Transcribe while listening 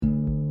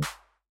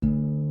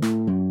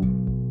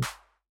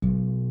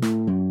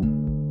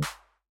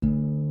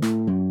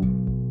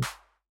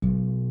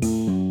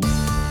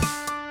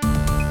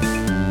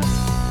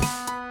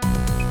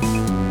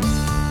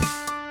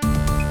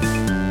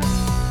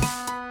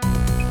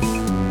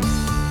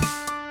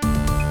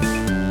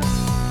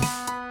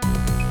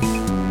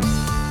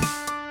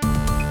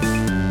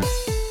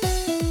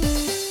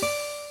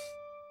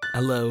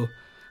Hello.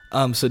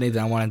 So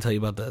Nathan, I want to tell you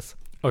about this.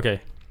 Okay.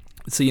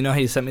 So you know how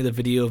you sent me the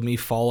video of me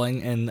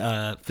falling in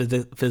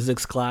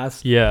physics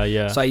class?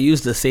 Yeah. So I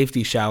used the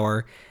safety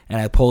shower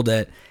and I pulled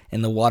it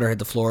and the water hit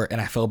the floor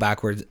and I fell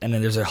backwards. And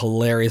then there's a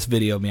hilarious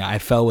video of me. I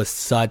fell with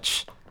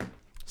such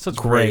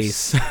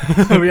grace.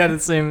 We had the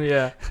same,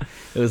 yeah.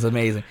 It was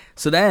amazing.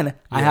 So then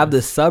I have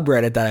this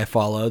subreddit that I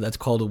follow that's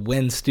called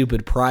Win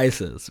Stupid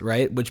Prizes,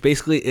 right? Which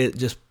basically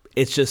it's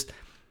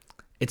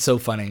so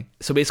funny.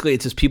 So basically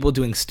it's just people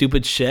doing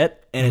stupid shit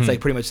and it's like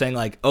pretty much saying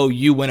like, oh,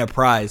 you win a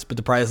prize, but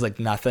the prize is like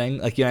nothing.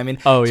 Like, you know what I mean?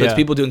 Oh, so it's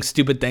people doing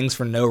stupid things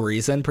for no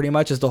reason pretty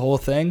much is the whole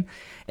thing.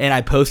 And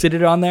I posted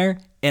it on there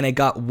and it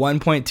got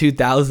 1.2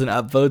 thousand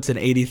upvotes and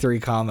 83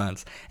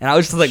 comments. And I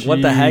was just like,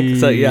 what the heck?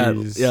 So yeah,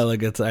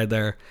 like it's right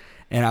there.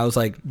 And I was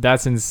like,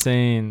 that's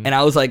insane. And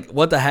I was like,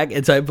 what the heck?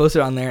 And so I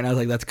posted on there and I was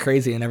like, that's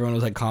crazy. And everyone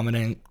was like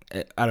commenting.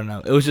 I don't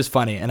know. It was just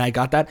funny. And I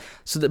got that.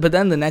 So, but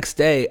then the next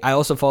day, I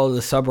also followed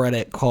the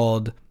subreddit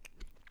called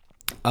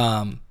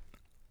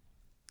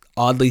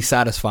Oddly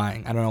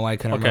Satisfying. I don't know why I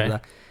couldn't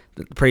remember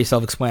that. Pretty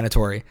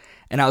self-explanatory.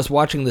 And I was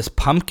watching this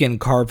pumpkin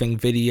carving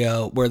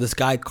video where this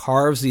guy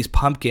carves these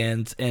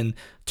pumpkins and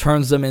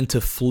turns them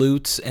into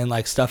flutes and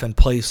like stuff and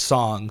plays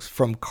songs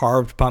from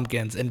carved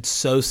pumpkins. And it's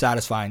so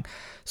satisfying.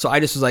 So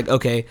I just was like,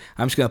 okay,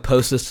 I'm just going to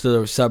post this to the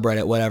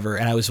subreddit, whatever.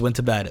 And I just went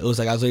to bed. It was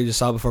like, I was literally just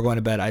saw it before going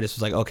to bed. I just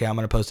was like, okay, I'm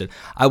going to post it.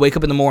 I wake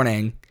up in the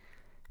morning.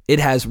 It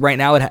has, right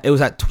now, it was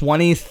at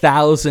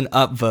 20,000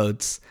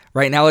 upvotes.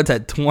 Right now it's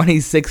at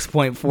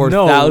 26.4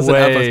 thousand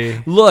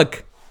upvotes.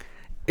 Look,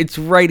 it's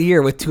right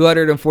here with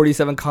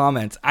 247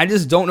 comments. I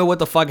just don't know what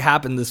the fuck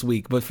happened this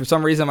week. But for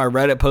some reason, my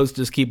Reddit posts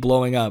just keep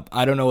blowing up.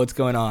 I don't know what's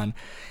going on.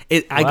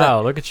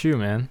 Look at you,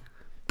 man.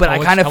 But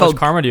I kind of felt... How much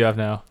karma do you have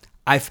now?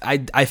 I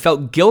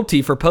felt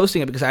guilty for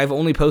posting it because I've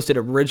only posted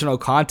original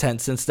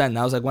content since then.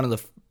 That was like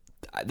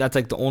that's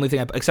like the only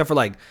thing except for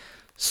like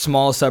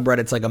small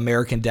subreddits like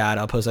American Dad.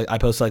 I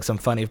post like some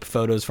funny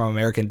photos from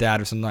American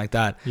Dad or something like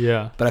that.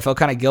 Yeah. But I felt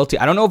kind of guilty.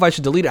 I don't know if I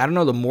should delete it. I don't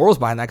know the morals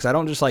behind that because I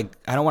don't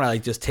want to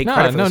like just take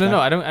credit for this guy. No.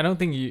 I don't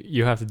think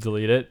you have to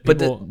delete it. But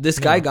this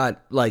guy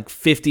got like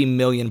 50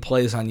 million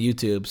plays on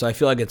YouTube, so I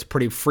feel like it's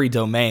pretty free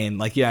domain.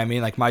 Like, yeah, I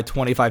mean, like my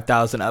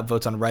 25,000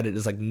 upvotes on Reddit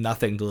is like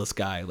nothing to this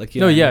guy. Like,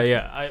 you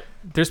know.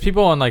 There's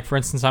people on like, for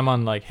instance, I'm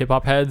on like Hip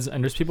Hop Heads,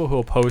 and there's people who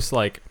will post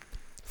like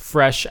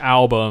fresh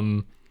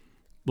album.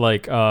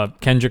 Like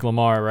Kendrick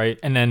Lamar, right?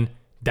 And then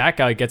that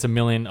guy gets 1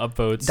 million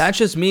upvotes. That's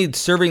just me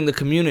serving the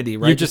community,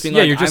 right?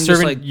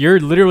 You're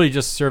literally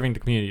just serving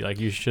the community. Like,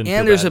 you shouldn't.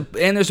 And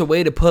there's a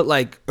way to put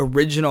like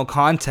original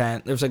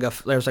content. There's like a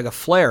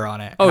flair on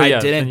it. Oh, and yeah.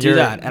 I didn't do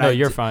that. And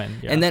you're fine.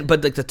 Yeah. And then,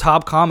 but like the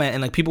top comment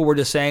and like people were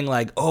just saying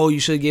like, oh, you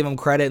should have gave him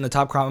credit. And the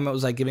top comment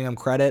was like giving him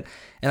credit.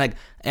 And like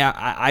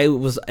I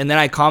was, and then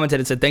I commented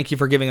and said, thank you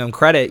for giving him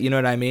credit. You know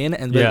what I mean?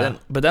 And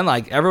but then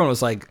like everyone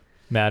was like.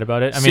 Mad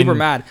about it. Super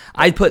mad.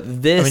 I put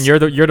this. I mean, you're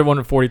the one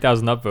with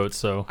 40,000 upvotes.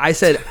 So I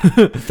said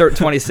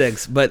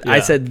 26, but yeah. I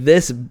said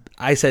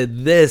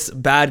this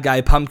bad guy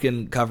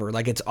pumpkin cover.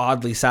 Like, it's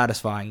oddly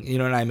satisfying. You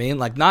know what I mean?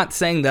 Like, not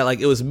saying that like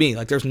it was me.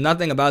 Like, there's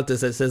nothing about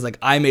this that says like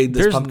I made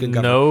this pumpkin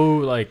cover. No,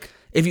 like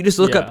if you just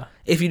look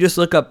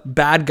up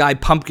bad guy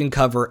pumpkin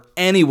cover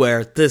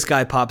anywhere, this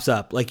guy pops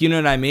up. Like, you know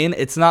what I mean?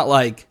 It's not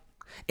like,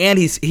 and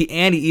he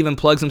even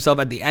plugs himself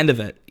at the end of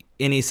it,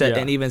 and he said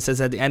and even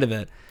says at the end of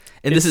it.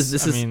 And this is.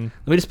 Let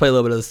me just play a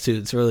little bit of this too.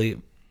 It's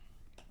really.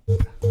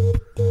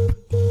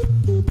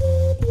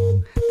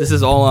 This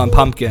is all on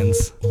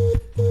pumpkins.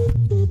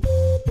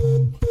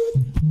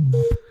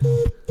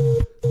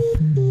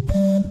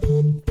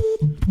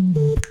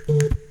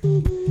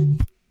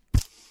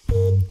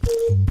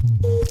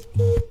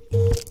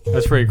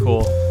 That's pretty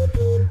cool.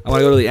 I want to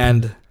go to the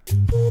end.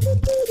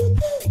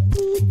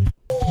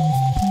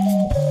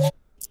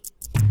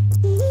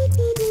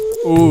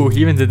 Ooh,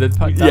 he even did that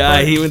part.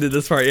 Yeah, he even did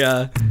this part,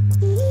 yeah.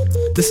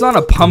 This is on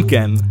a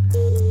pumpkin.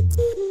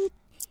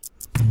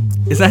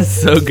 Isn't that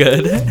so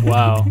good?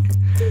 Wow.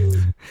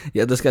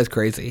 Yeah, this guy's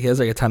crazy. He has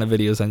like a ton of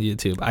videos on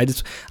YouTube. I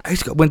just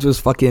went to his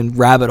fucking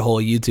rabbit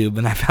hole YouTube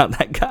and I found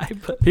that guy.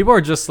 But people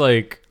are just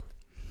like,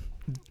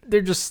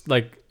 they're just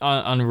like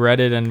on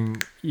Reddit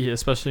and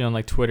especially on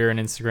like Twitter and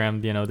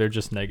Instagram, you know, they're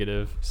just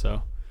negative.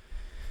 So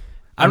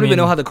I don't even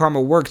know how the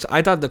karma works.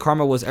 I thought the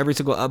karma was every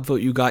single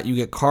upvote you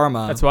get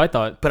karma. That's what I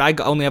thought. But I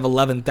only have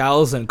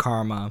 11,000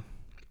 karma.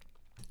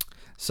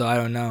 So I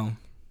don't know.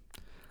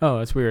 Oh,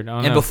 that's weird.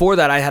 And before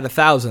that I had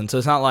 1,000. So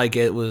it's not like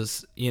it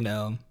was, you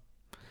know,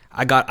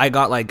 I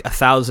got like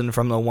 1,000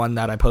 from the one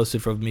that I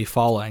posted from me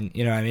falling.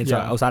 You know what I mean? So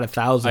I was at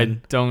 1,000. I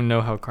don't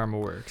know how karma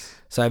works.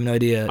 So I have no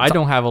idea. I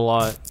don't have a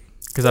lot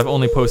because I've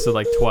only posted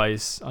like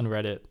twice on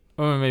Reddit.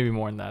 Or maybe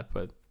more than that,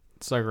 but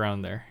it's like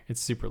around there.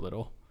 It's super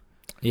little.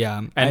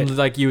 Yeah. And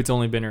like you, it's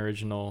only been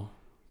original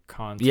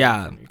content.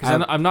 Yeah.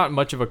 Because I'm not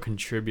much of a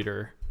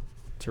contributor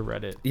to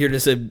Reddit. You're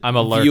just I'm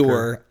a lurker.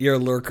 Viewer. You're a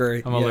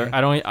lurker.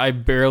 I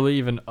barely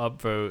even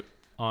upvote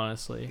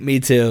honestly. Me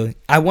too.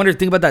 I wonder.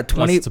 Think about that.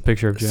 20. It's a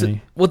picture of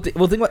Jenny. Well, think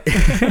about.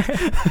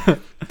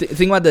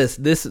 Think about this.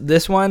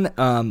 This one,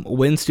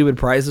 Win Stupid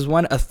Prizes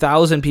one.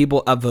 1,000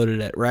 people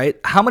upvoted it. Right.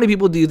 How many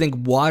people do you think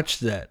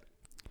watched it?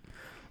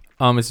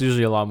 It's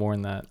usually a lot more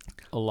than that.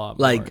 A lot.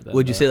 Like, more than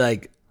would you say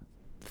like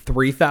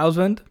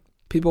 3,000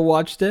 people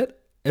watched it?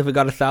 If it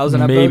got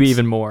 1,000 upvotes, maybe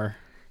even more.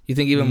 You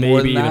think even maybe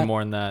more than that? Maybe even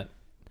more than that.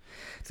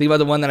 Think about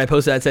the one that I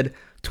posted that said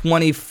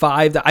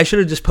 25. I should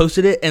have just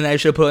posted it and I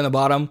should have put it in the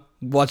bottom.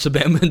 Watch the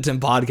Badminton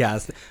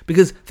podcast,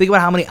 because think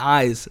about how many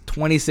eyes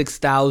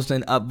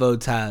 26,000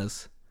 upvotes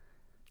has.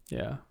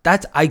 Yeah,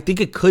 I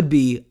think it could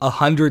be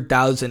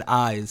 100,000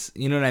 eyes.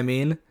 You know what I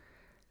mean?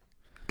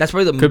 That's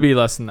probably could be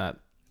less than that.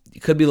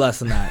 It could be less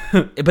than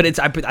that, but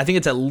I think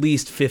it's at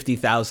least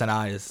 50,000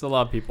 eyes. It's a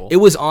lot of people. It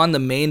was on the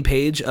main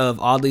page of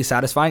Oddly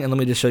Satisfying, and let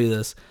me just show you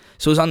this.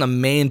 So it was on the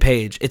main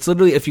page. It's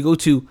literally, if you go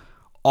to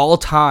all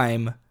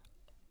time,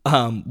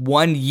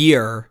 1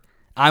 year,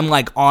 I'm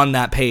like on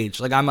that page.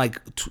 Like I'm like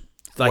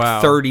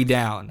wow. 30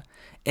 down,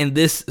 and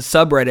this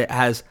subreddit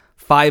has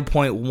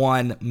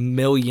 5.1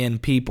 million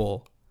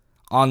people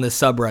on this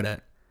subreddit,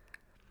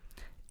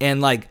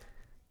 and like.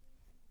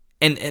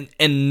 And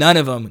none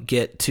of them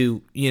get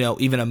to,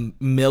 even 1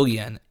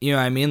 million. You know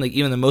what I mean? Like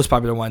even the most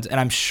popular ones. And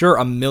I'm sure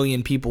 1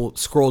 million people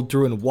scrolled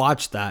through and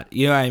watched that.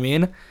 You know what I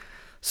mean?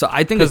 So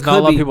I think it could be. Because not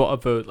a lot of people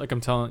upvote. Like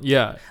I'm telling.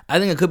 Yeah. I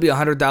think it could be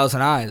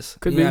 100,000 eyes.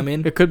 Could you be. Know what I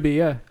mean? It could be.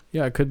 Yeah.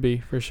 Yeah. It could be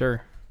for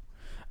sure.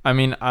 I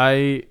mean,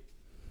 I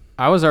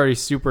was already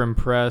super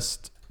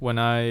impressed when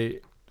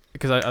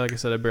because like I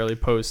said, I barely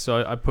post.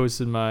 So I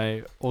posted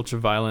my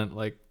Ultraviolent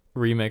like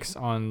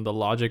remix on the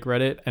Logic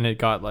Reddit, and it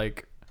got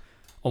like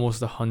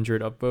almost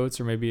 100 upvotes,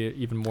 or maybe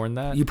even more than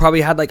that. You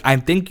probably had I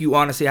think you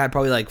honestly had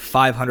probably like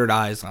 500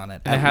 eyes on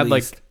it. And I had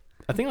least.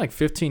 I think like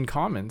 15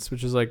 comments,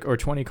 which is like, or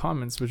 20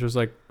 comments, which was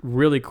like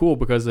really cool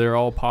because they're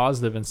all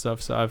positive and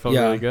stuff. So I felt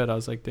really good. I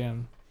was like,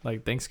 damn,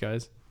 like thanks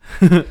guys.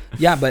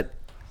 Yeah, but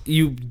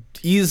you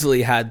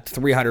easily had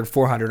 300,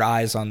 400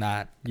 eyes on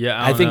that.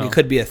 Yeah, I think it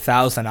could be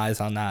 1,000 eyes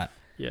on that.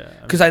 Yeah,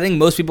 because I think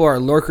most people are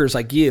lurkers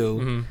like you.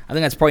 Mm-hmm. I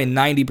think that's probably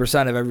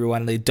 90% of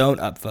everyone. They don't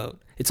upvote.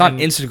 It's on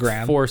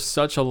Instagram. For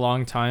such a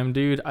long time,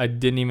 dude, I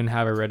didn't even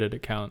have a Reddit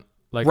account.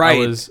 Like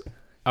right.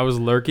 I was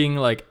lurking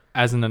like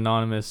as an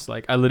anonymous.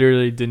 Like I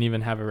literally didn't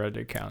even have a Reddit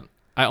account.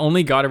 I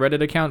only got a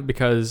Reddit account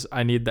because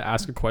I needed to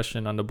ask a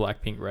question on the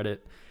Blackpink Reddit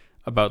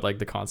about like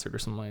the concert or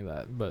something like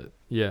that. But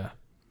yeah,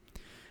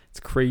 it's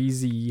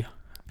crazy.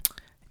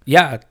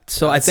 Yeah,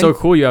 so it's so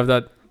cool you have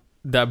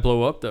that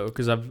blow up though,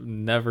 because I'm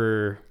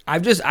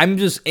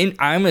just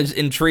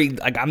intrigued.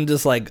 Like I'm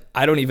just like,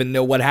 I don't even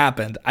know what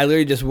happened. I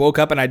literally just woke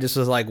up and I just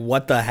was like,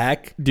 what the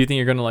heck? Do you think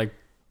you're gonna like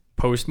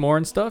post more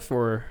and stuff,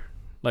 or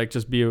like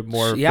just be a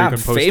more I'm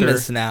poster?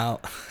 Famous now.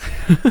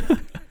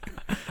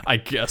 I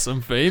guess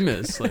I'm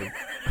famous. Like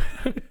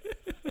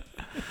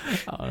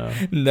I don't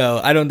know. No,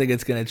 I don't think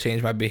it's gonna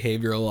change my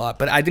behavior a lot.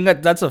 But I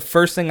think that's the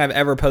first thing I've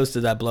ever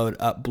posted that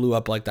blew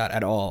up like that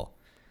at all.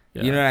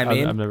 Yeah, you know what I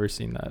mean? I've never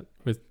seen that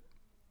with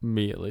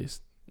me, at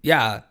least.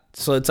 Yeah,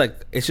 so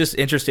it's just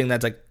interesting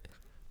that's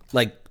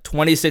like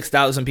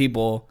 26,000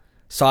 people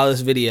saw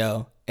this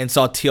video and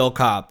saw Teal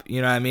Cop,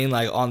 you know what I mean,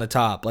 like on the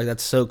top. Like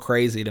that's so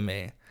crazy to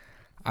me.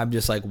 I'm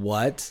just like,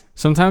 what?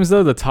 Sometimes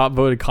though, the top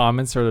voted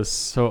comments are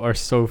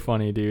so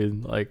funny,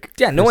 dude. Like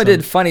yeah, no one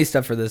did funny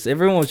stuff for this.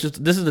 Everyone was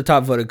just, this is the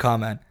top voted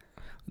comment.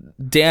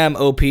 Damn,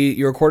 OP,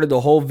 you recorded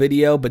the whole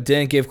video but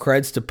didn't give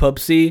creds to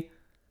Pupsy.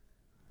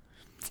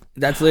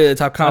 That's literally the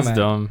top comment. That's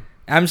dumb.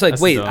 I'm just like,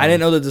 wait, I didn't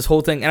know that this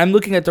whole thing. And I'm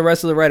looking at the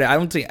rest of the Reddit. I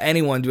don't see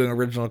anyone doing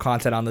original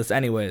content on this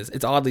anyways.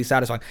 It's oddly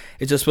satisfying.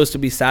 It's just supposed to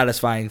be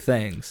satisfying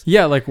things.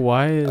 Yeah, like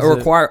why is a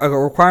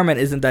requirement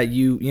isn't that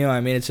you know what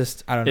I mean? It's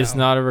just, I don't know. It's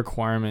not a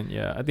requirement,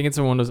 yeah. I think it's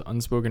one of those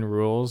unspoken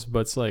rules, but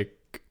it's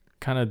like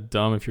kind of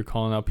dumb if you're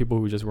calling out people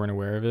who just weren't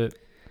aware of it.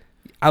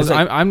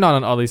 I'm not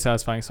on oddly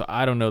satisfying, so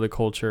I don't know the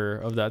culture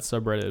of that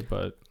subreddit,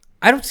 but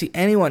I don't see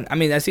anyone. I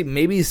mean, I see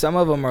maybe some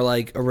of them are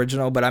like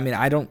original, but I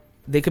mean,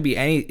 they could be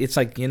any, it's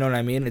like, you know what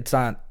I mean? It's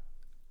not.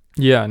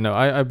 Yeah, no,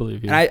 I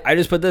believe you. And I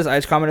just put this, I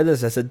just commented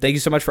this. I said, thank you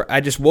so much I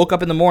just woke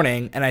up in the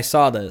morning and I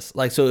saw this.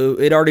 Like, so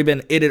it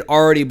had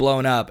already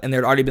blown up and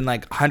there'd already been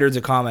like hundreds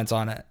of comments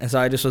on it. And so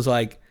I just was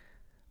like,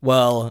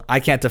 well,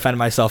 I can't defend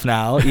myself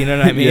now. You know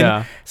what I mean?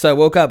 Yeah. So I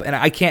woke up and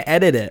I can't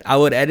edit it. I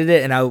would edit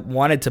it and I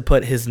wanted to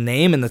put his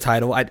name in the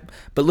title.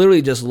 But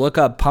literally just look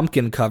up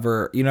pumpkin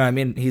cover. You know what I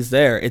mean? He's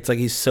there. It's like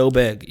he's so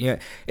big. You know,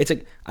 it's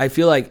like I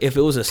feel like if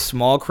it was a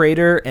small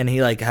creator and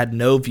he like had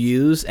no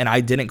views and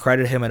I didn't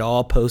credit him at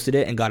all, posted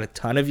it and got a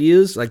ton of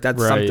views, like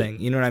that's something.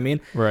 You know what I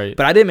mean? Right.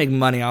 But I didn't make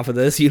money off of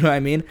this. You know what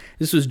I mean?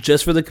 This was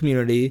just for the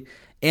community.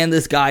 And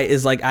this guy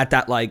is like at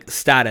that like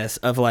status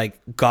of like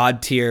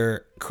God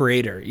tier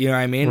creator. You know what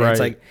I mean? Right. It's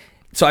like,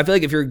 so I feel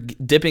like if you're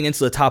dipping into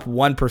the top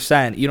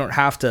 1%, you don't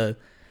have to.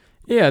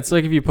 Yeah, it's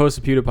like if you post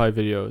a PewDiePie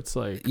video, it's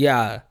like,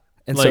 yeah,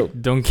 and like so you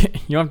don't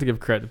have to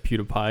give credit to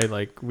PewDiePie.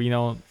 Like we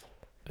know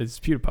it's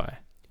PewDiePie.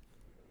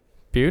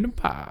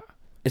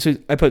 So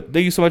I put,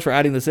 thank you so much for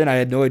adding this in. I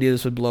had no idea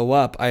this would blow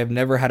up. I have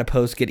never had a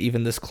post get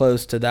even this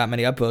close to that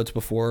many upvotes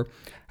before.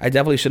 I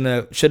definitely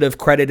should have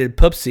credited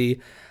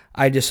Poopsie.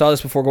 I just saw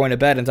this before going to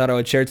bed and thought I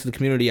would share it to the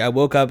community. I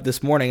woke up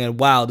this morning and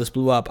wow, this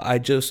blew up. I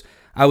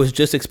was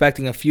just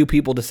expecting a few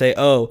people to say,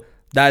 oh,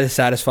 that is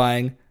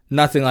satisfying.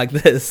 Nothing like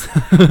this.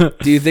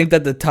 Do you think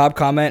that the top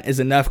comment is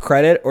enough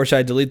credit, or should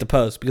I delete the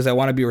post? Because I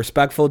want to be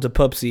respectful to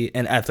Poopsie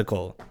and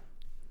ethical.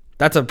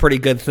 That's a pretty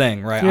good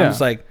thing, right? Yeah. I'm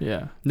just like,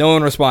 no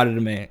one responded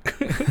to me.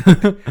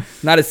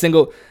 Not a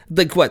single,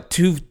 like what,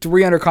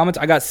 300 comments?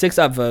 I got 6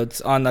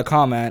 upvotes on the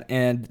comment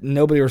and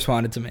nobody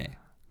responded to me.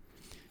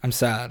 I'm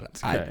sad.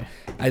 Okay.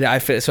 I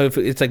feel, so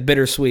it's like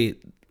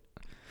bittersweet.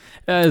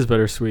 Yeah, it is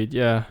bittersweet.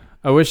 Yeah.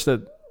 I wish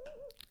that.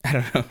 I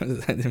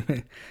don't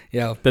know.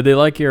 Yeah. Did they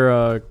like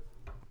your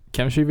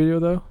chemistry video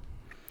though?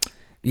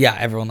 Yeah,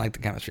 everyone liked the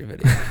chemistry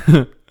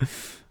video.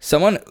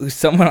 Someone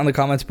on the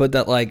comments put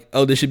that like,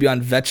 oh, this should be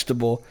on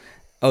vegetable.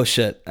 Oh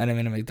shit, I didn't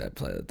mean to make that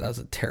play. That was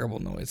a terrible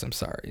noise. I'm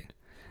sorry.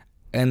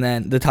 And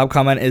then the top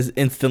comment is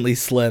instantly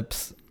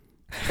slips.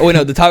 Oh wait,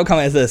 no, the top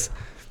comment is this.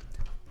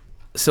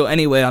 So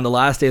anyway, on the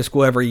last day of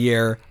school every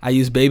year, I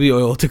use baby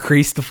oil to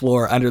grease the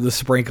floor under the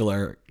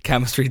sprinkler.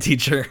 Chemistry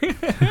teacher.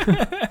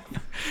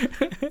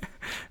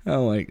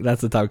 Oh my,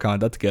 that's the top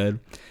comment. That's good.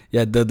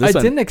 Yeah, I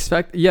didn't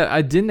expect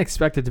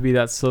it to be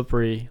that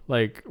slippery.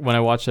 Like when I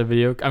watched that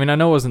video, I mean, I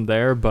know it wasn't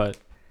there, but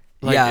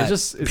like, yeah,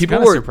 it's kind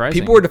of surprising.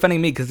 People were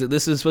defending me because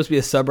this is supposed to be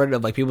a subreddit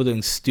of like people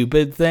doing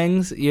stupid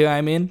things. You know what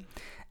I mean?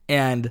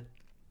 And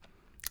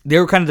they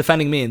were kind of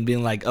defending me and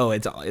being like, "Oh,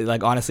 it's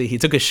like honestly, he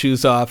took his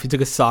shoes off, he took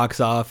his socks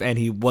off, and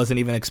he wasn't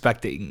even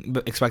expecting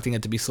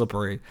it to be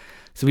slippery."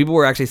 So people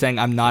were actually saying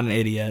I'm not an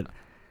idiot.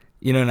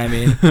 You know what I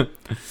mean?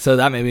 So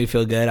that made me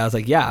feel good. I was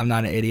like, "Yeah, I'm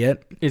not an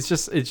idiot." It's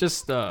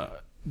just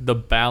the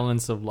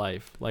balance of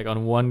life. Like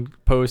on one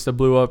post that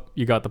blew up,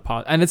 you got the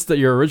pot, and it's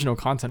your original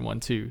content one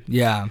too.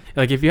 Yeah.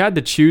 Like if you had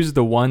to choose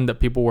the one that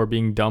people were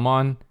being dumb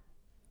on,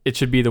 it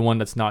should be the one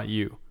that's not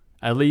you.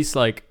 At least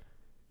like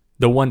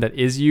the one that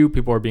is you,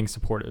 people are being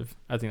supportive.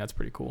 I think that's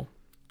pretty cool.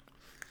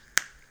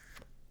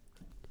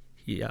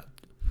 Yeah.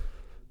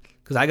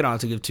 Because I could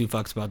honestly give 2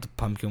 fucks about the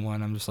pumpkin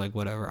one. I'm just like,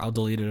 whatever. I'll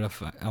delete it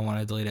if I want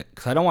to delete it.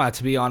 Because I don't want it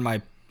to be on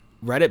my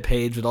Reddit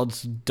page with all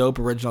this dope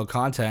original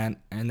content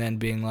and then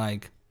being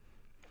like,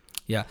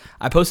 yeah.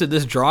 I posted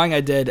this drawing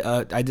I did.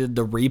 I did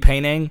the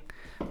repainting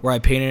where I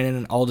painted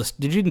in all this.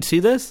 Did you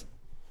see this?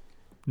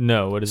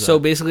 No, what is that? So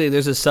basically,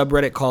 there's a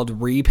subreddit called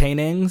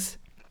repaintings.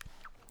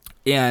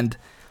 And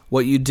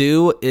what you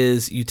do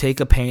is you take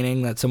a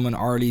painting that someone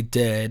already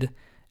did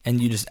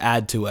and you just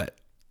add to it.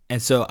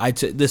 And so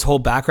this whole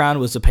background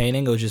was the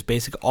painting. It was just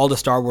basic, all the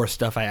Star Wars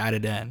stuff I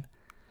added in.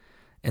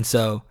 And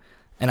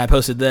I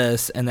posted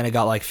this, and then it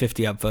got like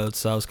 50 upvotes,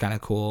 so that was kind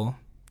of cool.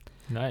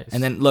 Nice.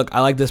 And then, look,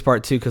 I like this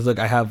part too, because look,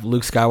 I have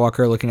Luke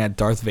Skywalker looking at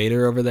Darth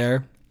Vader over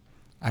there.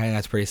 I think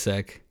that's pretty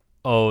sick.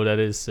 Oh, that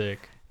is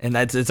sick. And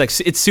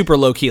it's super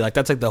low key. Like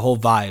that's like the whole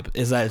vibe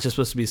is that it's just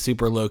supposed to be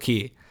super low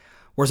key.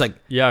 Whereas like,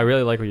 yeah, I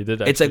really like what you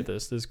did. It's like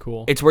this is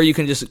cool. It's where you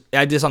can just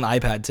add this on the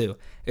iPad too.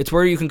 It's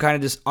where you can kind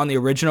of just on the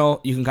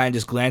original, you can kind of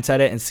just glance at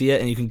it and see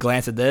it, and you can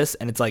glance at this,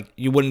 and it's like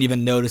you wouldn't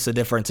even notice the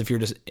difference if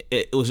if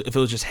it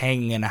was just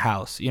hanging in a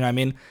house. You know what I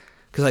mean?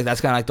 Because like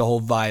that's kind of like the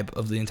whole vibe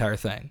of the entire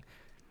thing.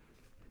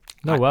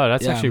 No, wow,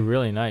 that's actually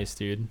really nice,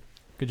 dude.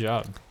 Good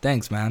job.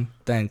 Thanks, man.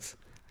 Thanks.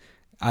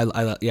 I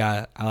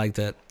liked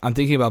it. I'm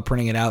thinking about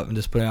printing it out and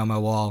just putting it on my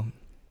wall.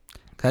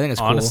 I think it's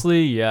cool.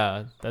 Honestly,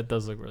 yeah, that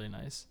does look really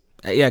nice.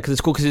 Yeah, because it's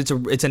cool because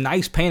it's a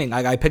nice painting.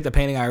 I picked a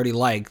painting I already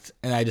liked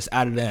and I just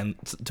added it in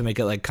to make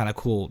it like kind of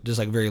cool, just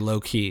like very low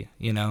key,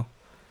 you know?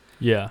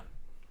 Yeah.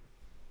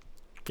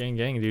 Gang,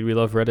 dude. We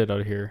love Reddit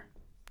out here.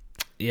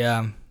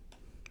 Yeah.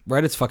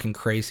 Reddit's fucking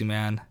crazy,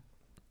 man.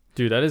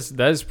 Dude, that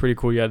is pretty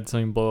cool. You had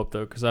something blow up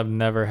though, because I've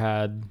never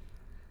had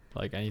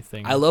like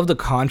anything. I love the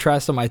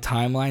contrast on my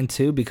timeline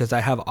too, because I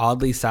have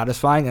oddly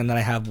satisfying and then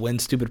I have win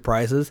stupid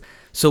prizes.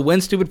 So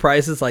win stupid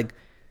prizes like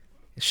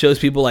shows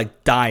people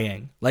like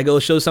dying. Like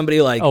it'll show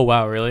somebody like, oh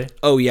wow, really?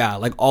 Oh yeah,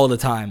 like all the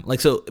time. Like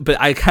so, but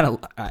it's kind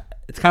of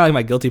like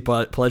my guilty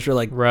pleasure,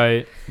 like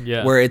right,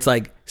 yeah, where it's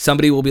like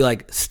somebody will be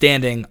like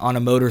standing on a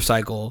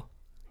motorcycle,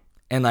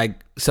 and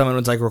like someone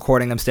was like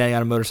recording them standing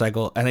on a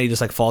motorcycle, and then he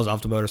just like falls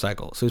off the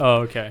motorcycle. So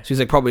okay, so he's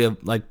like probably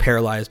like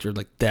paralyzed or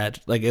like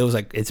dead. Like it was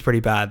like it's pretty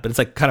bad, but it's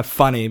like kind of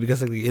funny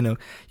because like you know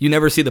you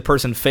never see the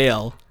person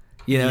fail.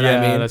 You know what I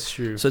mean? Yeah, that's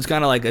true. So it's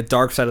kind of like a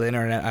dark side of the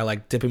internet I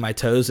like dipping my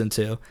toes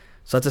into.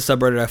 So that's a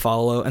subreddit I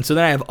follow. And so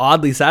then I have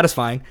oddly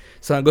satisfying.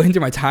 So I'm going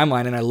through my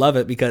timeline and I love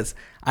it because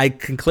I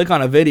can click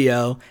on a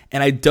video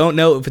and I don't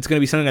know if it's going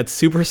to be something that's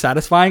super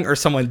satisfying or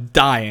someone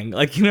dying.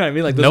 Like, you know what I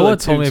mean? Like Noah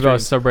told me about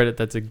a subreddit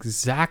that's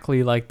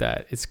exactly like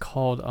that. It's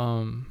called,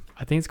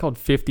 I think it's called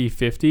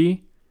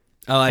 50/50.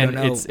 Oh, I don't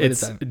know.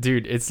 It's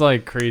dude, it's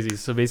like crazy.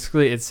 So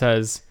basically it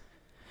says,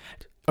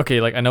 okay,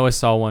 like I know I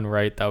saw one,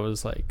 right? That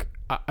was like,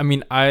 I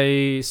mean,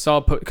 I saw,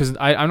 because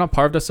I'm not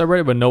part of the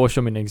subreddit, but Noah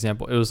showed me an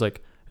example. It was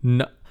like,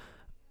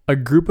 a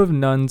group of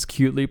nuns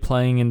cutely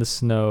playing in the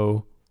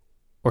snow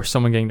or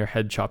someone getting their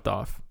head chopped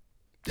off.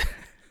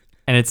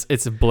 and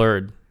it's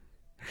blurred.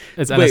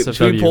 It's Wait, NSFW.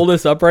 should we pull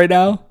this up right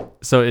now?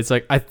 So it's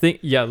like, I think,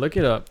 yeah, look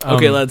it up.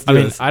 Okay, let's do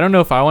this. I don't know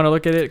if I want to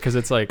look at it because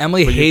it's like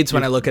Emily hates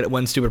when I look at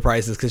Win Stupid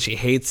Prices because she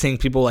hates seeing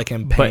people like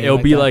in pain. But it'll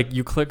like be that. like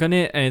you click on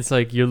it and it's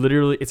like you're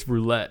literally, it's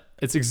roulette.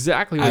 It's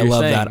exactly what I you're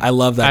love saying. that. I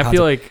love that. I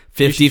feel like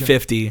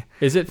 50-50.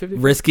 Is it 50?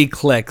 Risky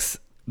clicks,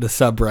 the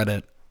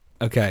subreddit.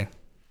 Okay.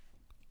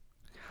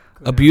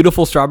 A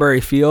beautiful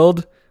strawberry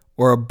field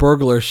or a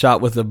burglar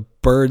shot with a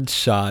bird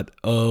shot.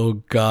 Oh,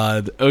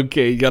 God.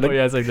 Okay, you gotta. Oh,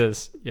 yeah, it's like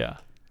this. Yeah.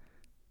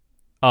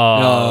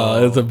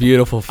 Oh, it's a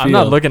beautiful field. I'm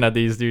not looking at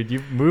these, dude. You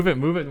move it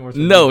more.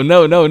 No.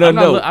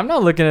 I'm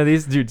not looking at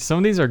these, dude. Some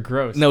of these are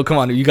gross. No, come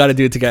on. You got to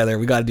do it together.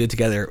 We got to do it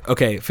together.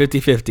 Okay,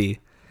 50-50.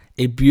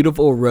 A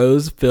beautiful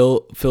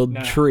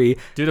rose-filled tree.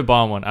 Do the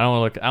bottom one. I don't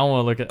want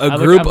to look at. A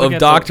group of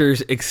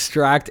doctors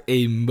extract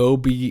a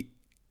Moby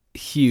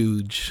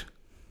huge.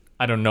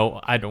 I don't know.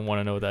 I don't want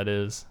to know what that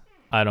is.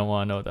 I don't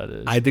want to know what that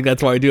is. I think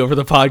that's why I do it for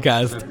the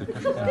podcast.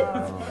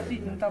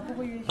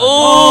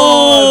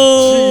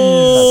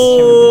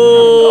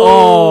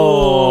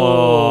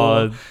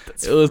 Oh.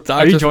 It was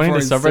Are you doctors joining the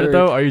performing subreddit surgery.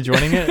 though? Are you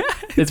joining it?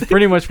 It's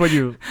pretty much what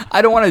you.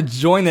 I don't want to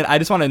join it. I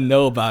just want to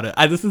know about it.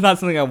 This is not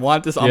something I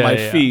want this on Yeah, my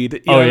yeah. feed. You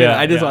Oh, know what I mean? yeah,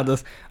 I just yeah. want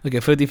this. Okay,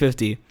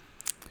 50-50.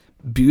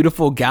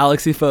 Beautiful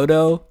galaxy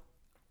photo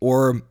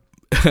or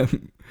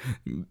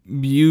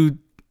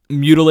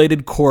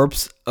mutilated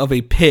corpse of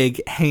a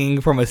pig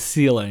hanging from a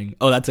ceiling.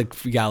 Oh, that's a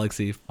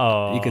galaxy.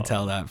 Oh, You could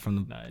tell that from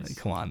the. nice.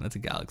 Come on, that's a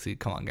galaxy.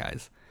 Come on,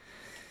 guys.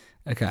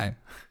 Okay.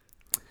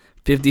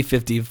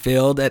 50-50.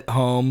 Failed at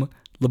home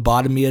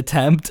lobotomy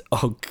attempt.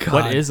 Oh, God.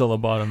 What is a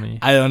lobotomy?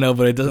 I don't know,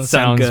 but it doesn't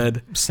sound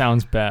good.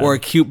 Sounds bad. Or a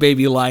cute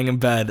baby lying in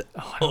bed.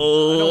 I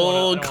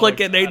don't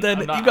Click it, Nathan.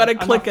 You gotta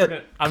click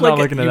it. I'm not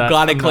looking at that. You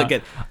gotta click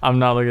it. I'm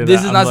not looking at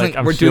This that. is not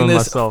something. We're doing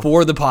this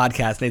for the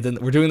podcast, Nathan.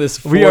 We're doing this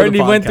for We the already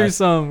went podcast. through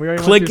some.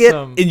 Click it,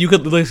 and you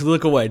could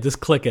look away. Just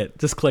click it.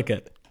 Just click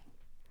it.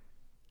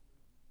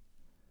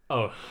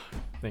 Oh,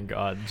 thank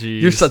God.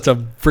 Jeez. You're such a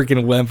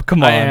freaking wimp.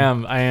 Come on.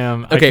 I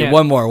am. Okay,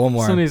 one more.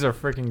 Some of these are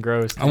freaking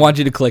gross. I want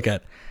you to click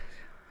it.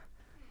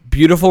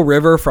 Beautiful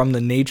river from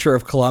the nature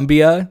of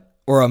Colombia,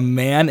 or a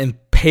man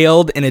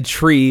impaled in a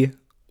tree,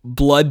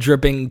 blood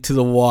dripping to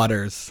the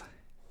waters.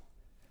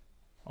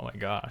 Oh my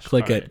gosh.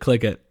 Click All it. right.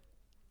 Click it.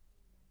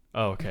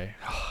 Oh, okay.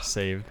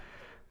 Saved.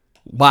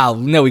 Wow.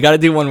 No, we got to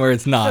do one where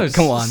it's not. No,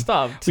 Come on.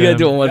 Stop. We gotta Tim.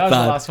 do one with That was the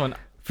that. last one.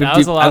 50, That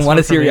was the last I one want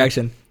to for see your me.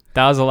 reaction.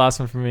 That was the last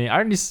one for me. I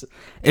already.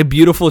 A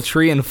beautiful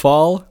tree in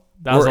fall.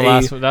 That was or the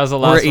last one. That was the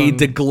last Or a one.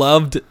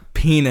 degloved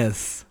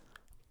penis.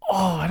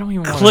 Oh, I don't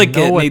even want Click to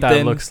know it, what that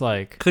Nathan. looks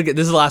like. Click it.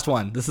 This is the last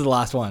one. This is the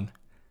last one.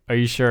 Are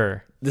you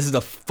sure? This is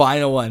the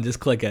final one. Just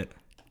click it.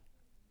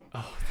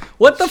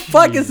 What the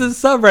fuck is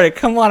this subreddit?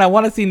 Come on, I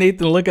want to see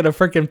Nathan look at a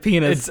freaking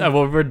penis. It's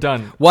well, we're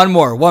done. One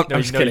more. No,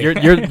 I'm just no,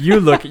 kidding.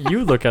 you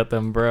look at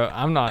them, bro.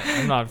 I'm not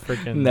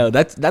freaking. No,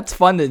 that's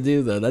fun to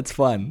do though. That's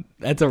fun.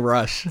 That's a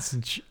rush.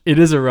 It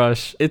is a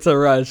rush. It's a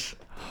rush.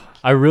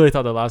 I really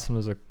thought the last one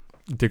was a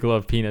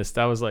deglove penis.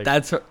 That was like.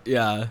 That's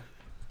yeah.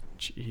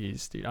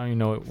 Jeez, dude. I don't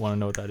even want to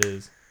know what that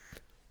is.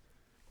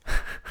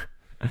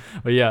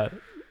 But yeah,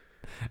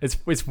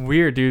 it's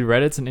weird, dude.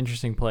 Reddit's an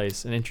interesting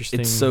place.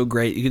 It's so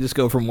great. You could just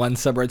go from one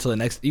subreddit to the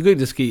next. You could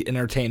just get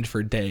entertained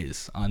for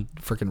days on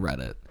freaking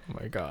Reddit. Oh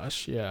my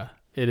gosh, yeah.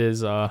 It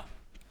is a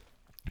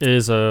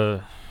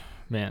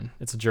man.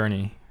 It's a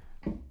journey.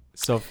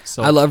 So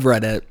I love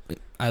Reddit.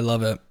 I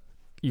love it.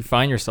 You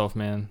find yourself,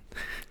 man.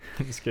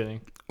 Just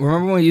kidding.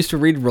 Remember when we used to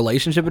read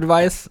relationship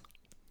advice?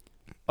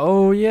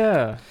 Oh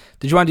yeah.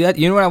 Did you want to do that?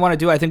 You know what I want to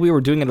do? I think we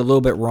were doing it a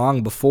little bit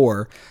wrong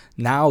before.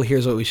 Now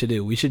here's what we should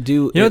do. We should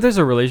do. You know, there's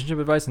a relationship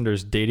advice and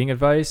there's dating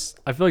advice.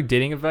 I feel like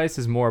dating advice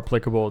is more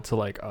applicable to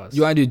like us.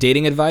 You want to do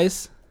dating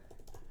advice?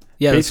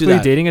 Yeah, basically, let's do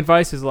that. dating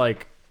advice is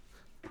like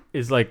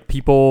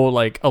people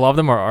like a lot of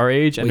them are our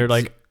age and Wait, they're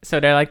like,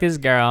 so they're like this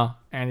girl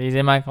and she's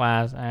in my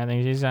class and I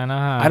think she's kind of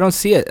hot. I don't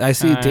see it. I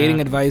see dating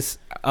Yeah. advice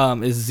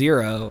is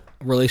 0.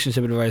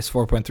 Relationship advice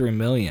 4.3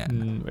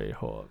 million. Wait,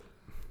 hold up.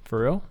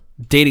 For real?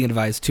 Dating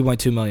advice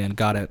 2.2 million.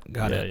 Got it.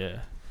 Yeah.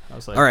 I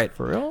was like, All right.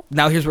 for real?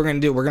 Now here's what we're gonna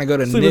do. We're gonna go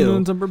to Sleeping new.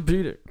 on some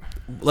repeated.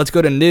 Let's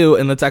go to new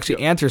and let's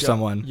actually answer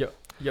someone.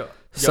 Yo.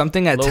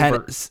 Something at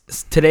 10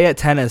 today at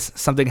tennis.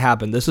 Something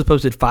happened. This was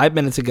posted 5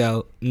 minutes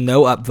ago.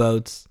 No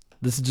upvotes.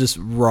 This is just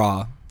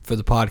raw for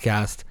the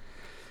podcast.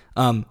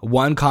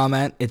 One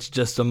comment. It's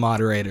just a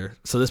moderator.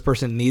 So this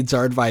person needs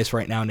our advice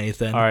right now,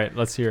 Nathan. All right,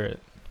 let's hear it.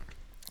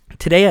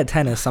 Today at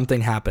tennis,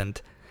 something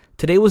happened.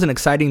 Today was an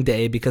exciting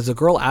day because a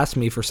girl asked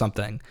me for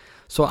something.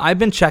 So I've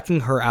been checking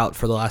her out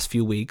for the last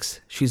few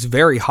weeks. She's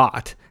very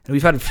hot, and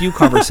we've had a few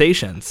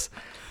conversations.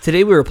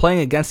 Today we were playing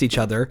against each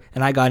other,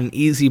 and I got an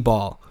easy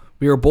ball.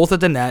 We were both at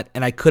the net,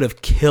 and I could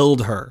have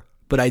killed her,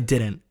 but I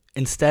didn't.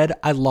 Instead,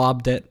 I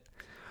lobbed it.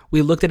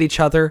 We looked at each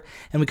other,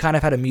 and we kind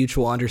of had a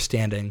mutual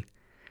understanding.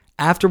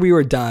 After we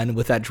were done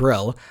with that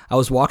drill, I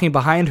was walking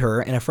behind her,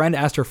 and a friend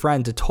asked her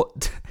friend to...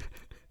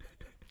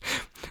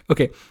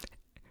 Okay.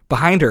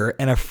 Behind her,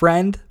 and a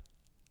friend...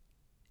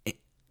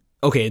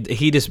 Okay,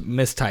 he just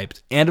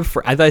mistyped. And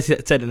I thought he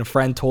said and a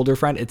friend told her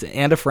friend. It's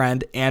and a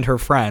friend and her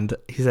friend.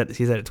 He said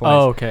it twice.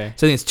 Oh, okay.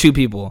 So I think it's two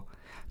people.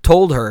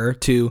 Told her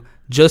to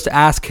just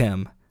ask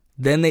him.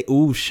 Then they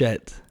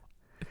shit.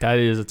 That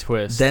is a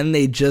twist. Then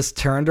they just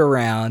turned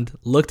around,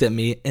 looked at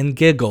me, and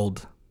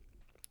giggled.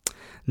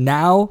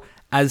 Now,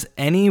 as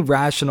any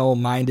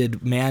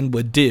rational-minded man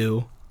would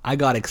do, I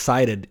got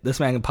excited.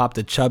 This man popped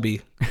a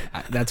chubby.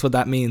 That's what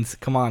that means.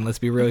 Come on, let's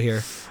be real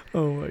here.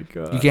 Oh my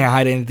god. You can't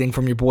hide anything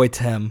from your boy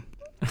Tim.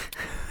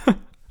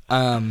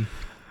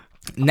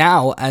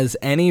 Now, as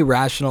any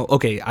rational,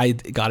 I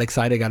got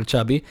excited, got a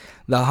chubby.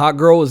 The hot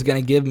girl was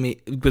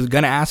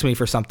gonna ask me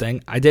for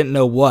something. I didn't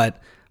know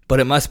what, but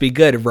it must be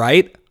good,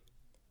 right?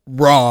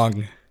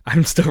 Wrong.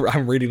 I'm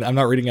reading. I'm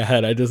not reading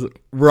ahead.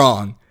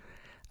 Wrong.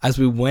 As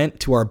we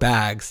went to our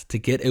bags to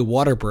get a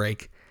water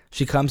break,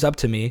 she comes up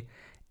to me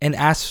and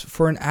asks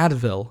for an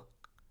Advil,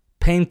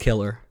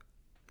 painkiller.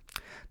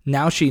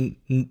 Now she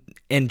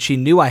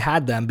knew I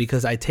had them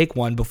because I take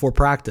one before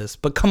practice.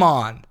 But come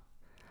on.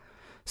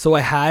 To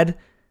add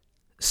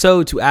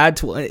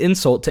to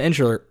insult to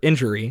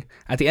injury,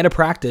 at the end of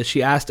practice,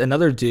 she asked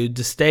another dude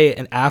to stay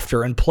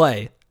after and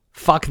play.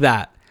 Fuck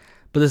that.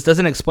 But this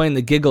doesn't explain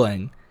the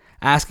giggling.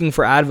 Asking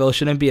for Advil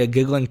shouldn't be a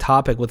giggling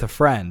topic with a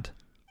friend.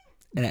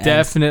 And it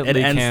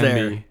Definitely ends can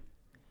there. be.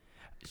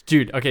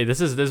 Dude, okay, this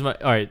is my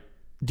all right.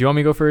 Do you want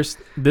me to go first?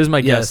 This is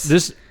my guess.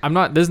 This is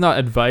not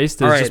advice.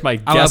 This is just my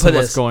guess of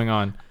what's going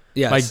on.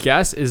 Yes. My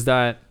guess is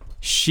that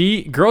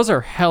girls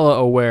are hella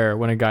aware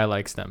when a guy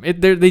likes them.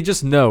 They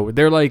just know.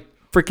 They're like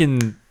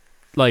freaking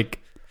like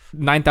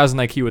 9,000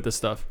 IQ with this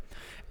stuff.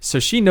 So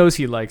she knows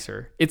he likes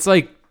her. It's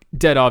like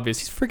dead obvious.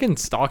 He's freaking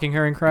stalking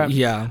her and crap.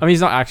 Yeah. I mean,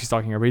 he's not actually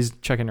stalking her, but he's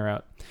checking her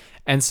out.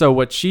 And so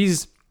what's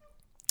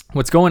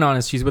going on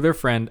is she's with her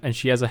friend and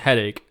she has a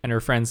headache and her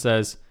friend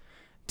says,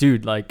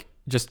 dude, like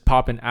just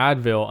pop an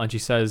Advil. And she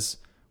says,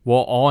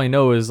 well, all I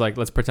know is like,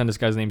 let's pretend this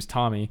guy's name's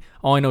Tommy.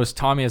 All I know is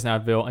Tommy has an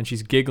Advil and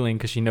she's giggling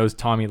because she knows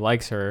Tommy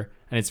likes her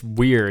and it's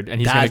weird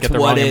and he's going to get the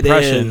wrong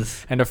impression.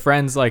 Is. And a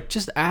friend's like,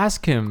 just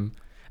ask him.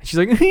 And she's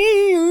like,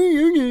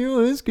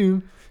 ask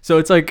him. So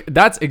it's like,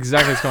 that's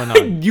exactly what's going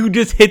on. You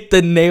just hit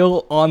the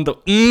nail on the...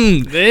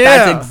 Yeah.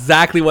 That's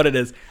exactly what it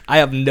is. I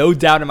have no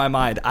doubt in my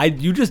mind.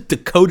 You just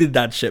decoded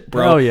that shit,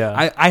 bro. Oh,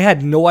 yeah. I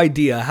had no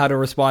idea how to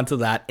respond to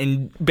that.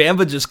 And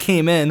Bamba just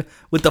came in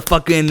with the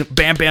fucking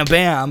bam, bam,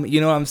 bam. You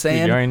know what I'm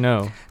saying? Dude, you already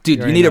know. Dude,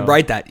 you need to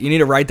write that. You need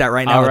to write that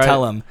right now and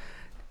tell him.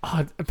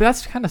 Oh, but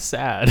that's kind of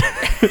sad.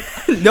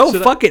 No,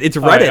 fuck it. It's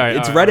Reddit.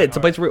 It's Reddit. It's a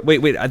place where...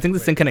 Wait. I think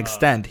this thing can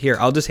extend. Here,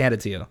 I'll just hand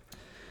it to you.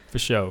 For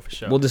sure.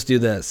 We'll just do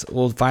this.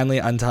 We'll finally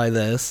untie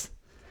this,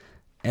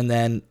 and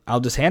then I'll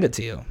just hand it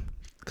to you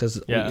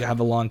because we have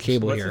a long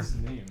cable here. His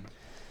name?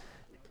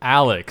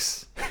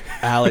 Alex.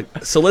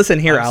 So listen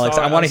here, Alex.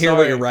 Sorry, I want to hear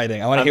what you're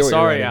writing. I'm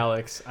sorry,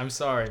 Alex. I'm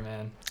sorry,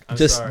 man.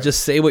 Just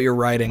say what you're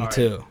writing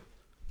too.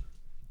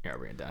 Yeah, I'll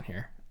bring it down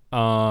here.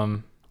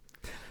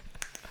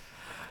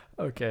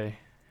 Okay.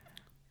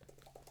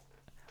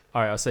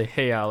 All right, I'll say,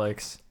 hey,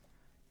 Alex.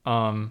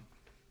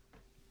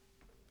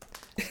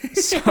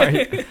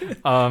 Sorry.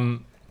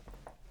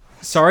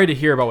 Sorry to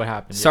hear about what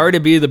happened. Sorry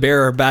to be the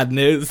bearer of bad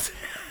news.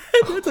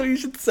 That's what you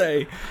should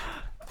say.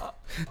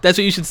 That's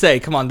what you should say.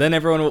 Come on, then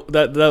everyone will,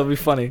 that would be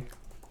funny.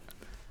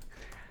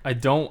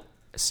 Okay,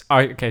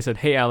 I said,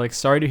 hey, Alex,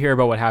 sorry to hear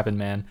about what happened,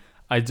 man.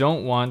 I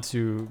don't want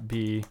to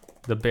be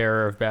the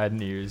bearer of bad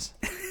news.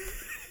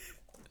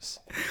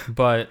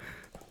 But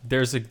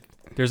there's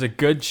a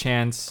good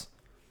chance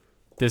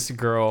this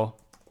girl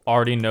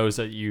already knows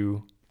that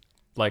you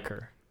like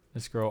her.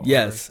 This girl.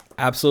 Yes,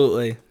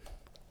 absolutely.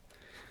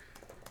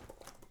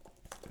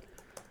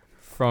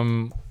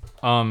 From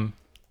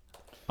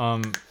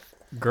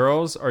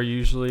girls are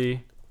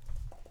usually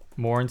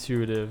more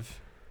intuitive,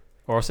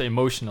 or I'll say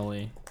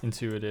emotionally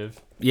intuitive.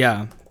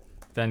 Yeah.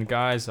 Than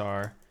guys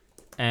are.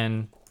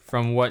 And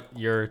from what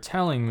you're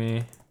telling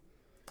me,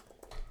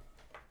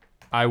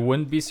 I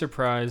wouldn't be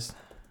surprised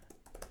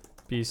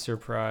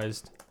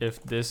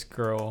if this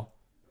girl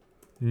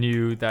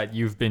knew that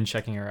you've been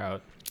checking her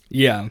out.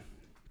 Yeah.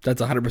 That's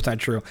 100%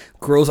 true.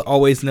 Girls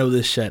always know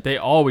this shit. They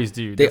always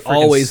do. They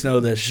always know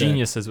this shit.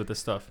 Geniuses with this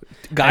stuff.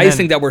 Guys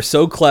think that we're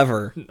so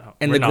clever,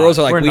 and the girls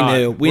are like,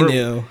 we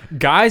knew.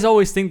 Guys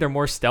always think they're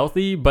more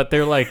stealthy, but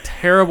they're like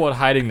terrible at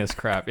hiding this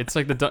crap. It's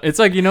like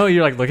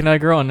you're like looking at a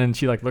girl, and then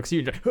she like looks at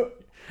you.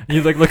 And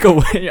you like look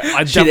away.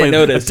 I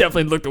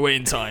definitely looked away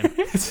in time.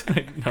 It's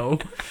like, no.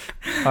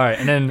 All right,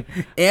 and then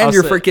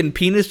your freaking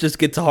penis just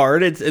gets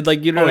hard. It's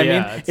like, you know what I mean?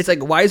 Yeah, it's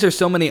like, why is there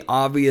so many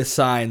obvious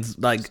signs?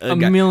 Like a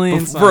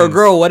million signs. For a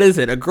girl, what is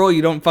it? A girl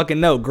you don't fucking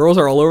know. Girls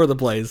are all over the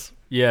place.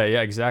 Yeah,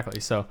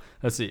 exactly. So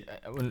let's see.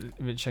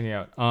 Checking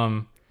out.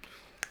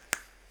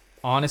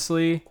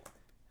 Honestly,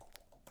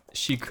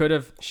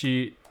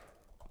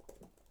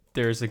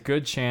 there's a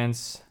good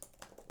chance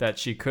that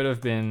she could have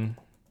been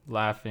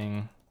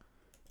laughing.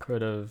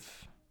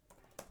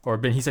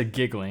 He said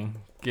giggling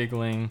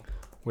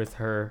with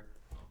her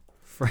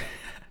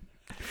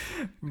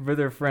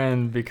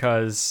friend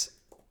because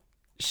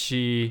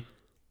she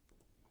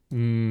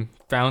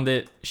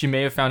She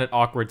may have found it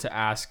awkward to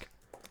ask.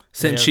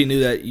 Since she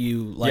knew that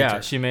you liked her.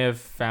 Yeah, she may have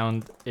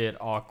found it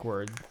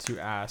awkward to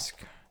ask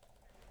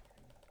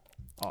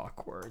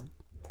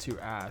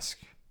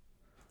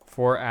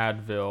for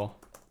Advil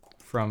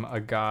from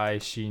a guy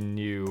she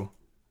knew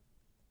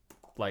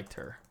liked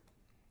her.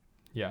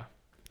 Yeah.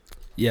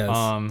 Yes.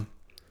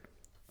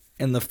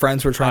 And the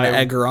friends were trying to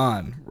egg her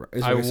on.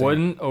 I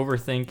wouldn't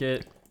overthink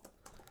it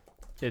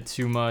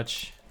too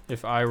much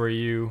if I were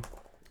you.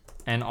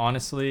 And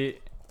honestly,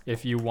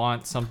 if you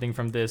want something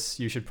from this,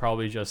 you should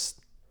probably just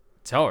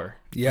tell her.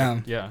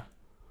 Yeah. Yeah.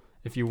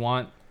 If you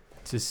want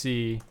to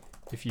see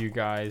if you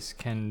guys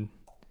can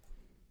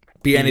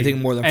be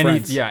anything more than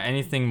friends. Yeah,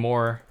 anything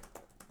more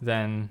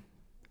than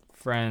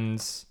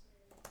friends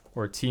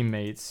or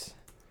teammates,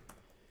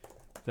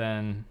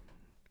 then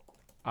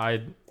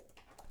I'd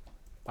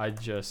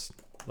just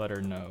let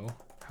her know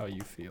how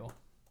you feel.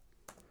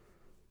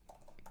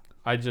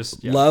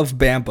 Love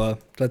Bampa.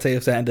 That's how you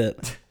have to end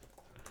it.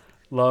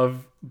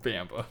 Love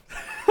Bampa.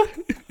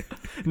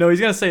 No, he's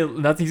gonna say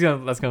nothing.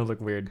 That's gonna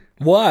look weird.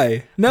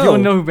 Why? No, you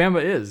don't know who Bampa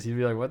is. He'd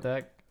be like, "What the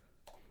heck?"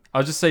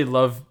 I'll just say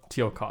love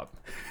Teal Cop.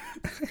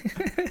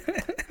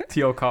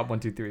 Teal Cop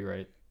 123,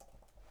 right?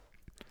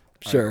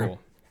 Sure. Right, cool.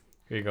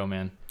 Here you go,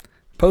 man.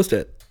 Post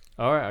it.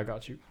 All right, I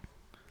got you.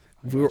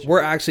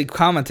 We're actually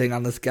commenting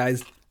on this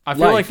guy's. I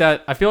feel like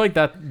that.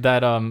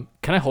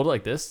 Can I hold it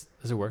like this?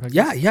 Does it work like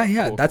this?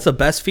 Yeah. Cool, that's the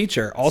best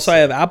feature. Also, I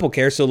have Apple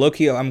Care, so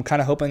low-key, I'm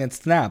kind of hoping it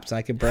snaps and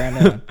I can brand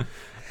new.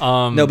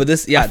 No, but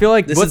this, I feel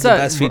like this what's is that?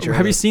 The best feature.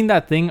 Have you seen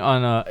that thing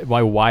on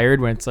by Wired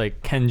when it's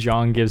like Ken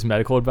Jeong gives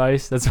medical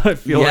advice? That's what I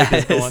feel like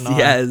is going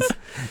on.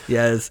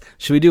 Yes.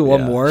 Should we do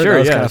one more? Sure, that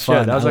was kind of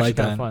fun. That was actually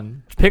kind of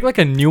fun. Pick like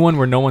a new one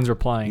where no one's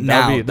replying.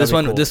 Now, this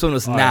one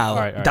was now. All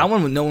right. That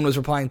one no one was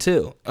replying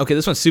to. Okay,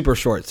 this one's super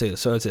short too.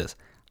 So it says,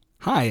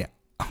 "Hi,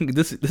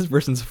 this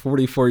person's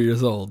 44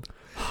 years old."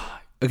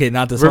 Okay,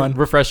 not this one.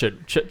 Refresh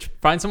it.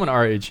 Find someone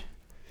our age,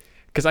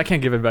 because I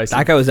can't give advice.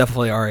 That guy was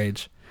definitely our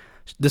age.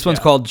 This one's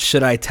called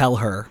 "Should I Tell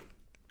Her?"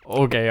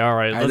 Okay, all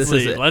right. Let's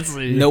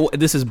see. No,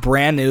 this is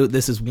brand new.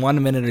 This is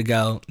 1 minute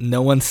ago.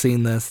 No one's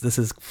seen this. This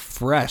is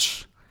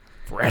fresh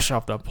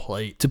off the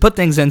plate. To put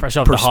things in fresh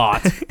off the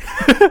hot.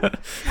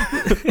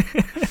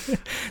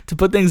 To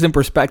put things in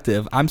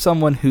perspective, I'm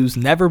someone who's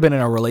never been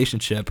in a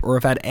relationship or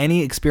have had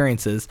any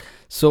experiences,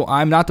 so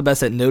I'm not the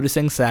best at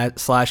noticing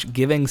 /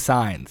 giving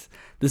signs.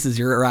 This is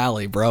your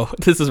alley, bro.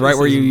 This is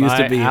where you used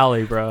to be.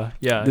 Alley, bro.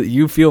 Yeah.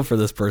 You feel for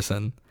this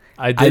person.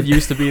 I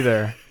used to be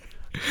there.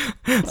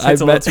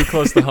 It's a little too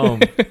close to home.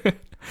 What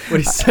do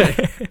you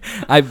say?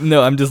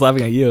 I'm just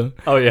laughing at you.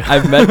 Oh, yeah.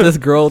 I've met this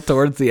girl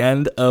towards the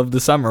end of the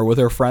summer with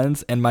her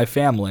friends and my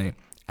family.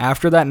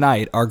 After that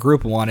night, our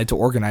group wanted to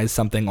organize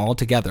something all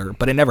together,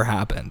 but it never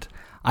happened.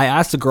 I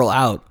asked the girl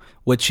out,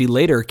 which she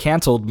later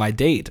canceled my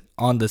date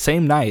on the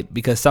same night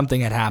because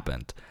something had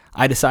happened.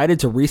 I decided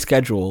to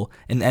reschedule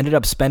and ended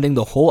up spending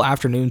the whole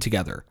afternoon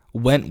together.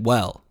 Went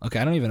well. Okay,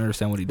 I don't even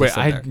understand what he just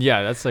said there.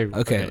 Yeah, that's like...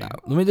 Okay,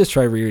 let me just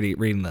try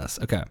reading this.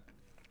 Okay.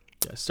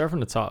 Yeah, start from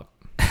the top.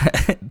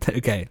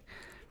 Okay.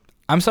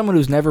 I'm someone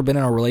who's never been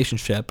in a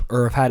relationship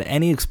or have had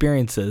any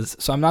experiences,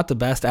 so I'm not the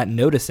best at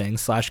noticing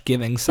 /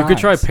 giving signs. You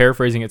could try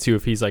paraphrasing it too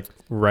if he's like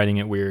writing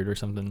it weird or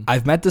something.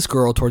 I've met this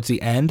girl towards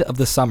the end of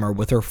the summer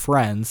with her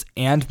friends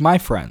and my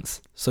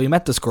friends. So you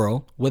met this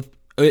girl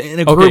in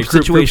a group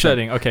situation. Group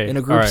setting. Okay. In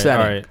a group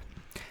setting. All right.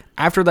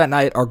 After that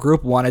night, our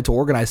group wanted to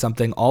organize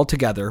something all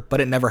together, but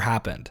it never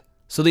happened.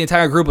 So the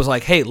entire group was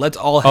like, hey, let's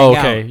all hang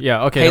out. Okay.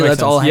 Yeah. Okay. Hey,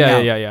 let's all hang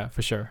out. Yeah,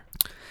 for sure.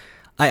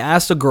 I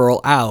asked a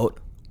girl out,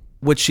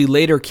 which she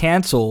later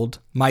canceled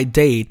my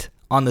date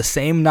on the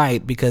same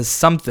night because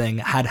something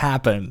had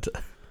happened.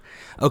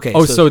 Okay.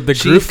 So the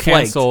group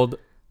canceled.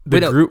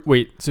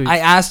 I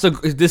asked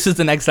this is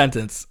the next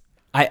sentence.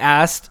 I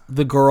asked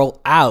the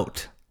girl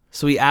out.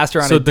 So he asked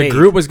her on a date. So the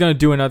group was going to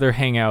do another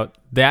hangout.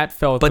 That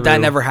fell through. But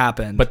that never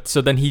happened. But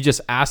so then he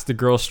just asked the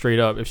girl straight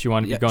up if she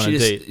wanted to go on a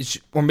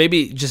date. Or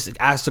maybe just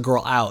asked the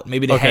girl out.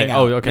 Maybe to hang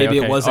out. Maybe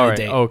it wasn't a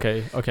date.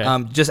 Okay.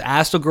 Just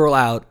asked the girl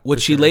out,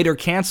 which she later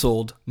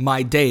canceled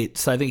my date.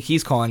 So I think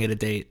he's calling it a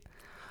date.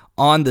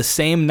 On the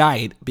same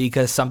night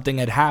because something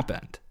had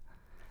happened.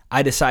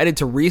 I decided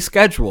to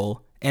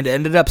reschedule and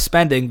ended up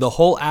spending the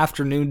whole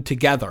afternoon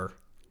together.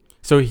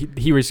 So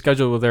he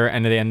rescheduled with her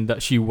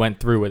and she went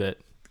through with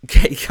it.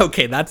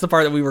 Okay, that's the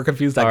part that we were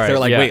confused at. Right, they're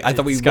like, wait, I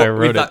thought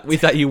we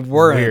thought you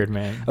weren't. Weird,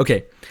 man.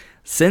 Okay,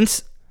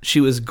 since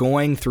she was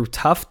going through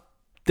tough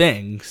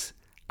things,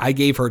 I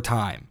gave her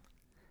time.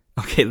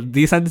 Okay,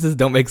 these sentences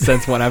don't make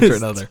sense one after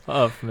another.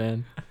 Tough,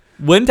 man.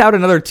 Went out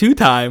another 2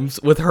 times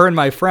with her and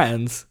my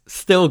friends.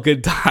 Still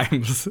good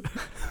times.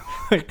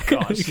 Oh my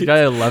gosh, you got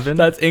 11?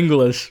 That's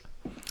English.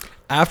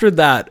 After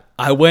that,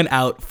 I went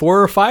out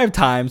 4 or 5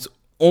 times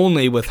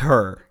only with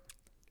her.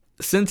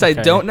 Since I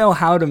don't know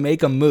how to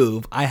make a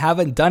move, I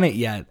haven't done it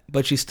yet,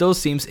 but she still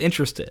seems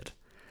interested.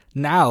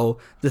 Now,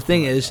 the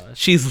thing is,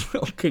 she's...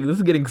 Okay, this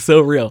is getting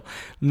so real.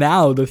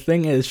 Now, the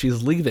thing is,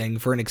 she's leaving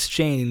for an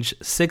exchange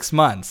 6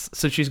 months.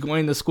 So she's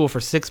going to school for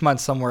 6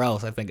 months somewhere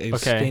else, I think.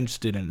 Exchange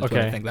student is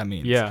what I think that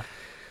means. Yeah.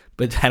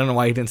 But I don't know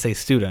why he didn't say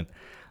student.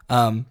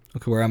 Okay,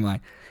 where am I?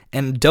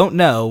 And don't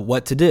know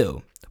what to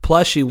do.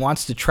 Plus, she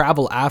wants to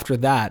travel after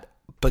that,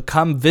 but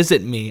come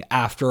visit me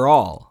after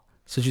all.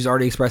 So she's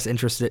already expressed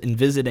interest in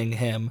visiting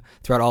him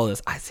throughout all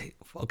this. I say,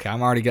 okay, I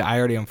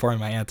already am forming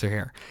my answer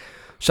here.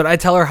 Should I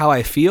tell her how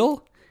I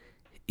feel,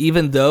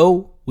 even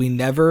though we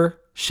never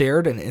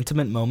shared an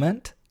intimate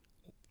moment?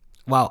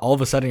 Wow, all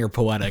of a sudden you're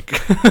poetic.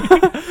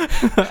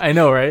 I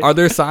know, right? Are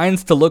there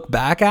signs to look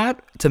back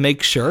at to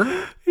make sure?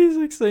 He's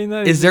like saying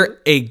that. Is there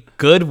a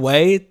good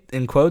way,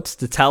 in quotes,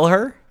 to tell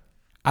her?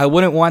 I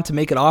wouldn't want to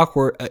make it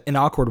an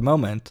awkward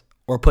moment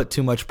or put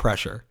too much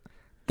pressure.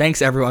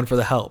 Thanks, everyone, for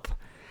the help.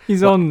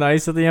 He's all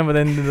nice at the end, but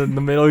then in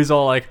the middle, he's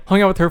all like,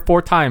 hung out with her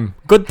 4 times.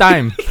 Good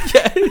time.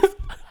 Yes.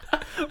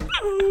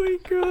 Oh my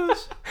gosh.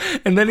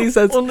 And then he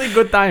says, only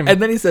good time.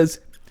 And then he says,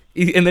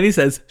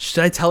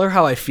 should I tell her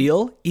how I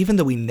feel, even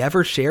though we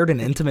never shared an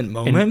intimate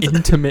moment? An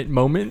intimate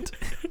moment?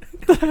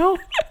 What the hell?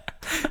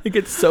 It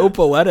gets so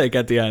poetic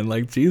at the end,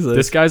 like, Jesus.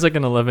 This guy's like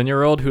an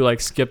 11-year-old who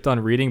like skipped on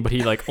reading, but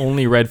he like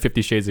only read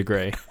 50 Shades of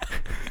Grey.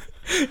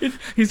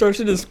 He starts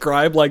to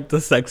describe like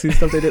the sexy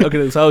stuff they did.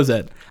 Okay, so how is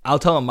it? I'll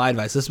tell him my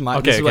advice. This is my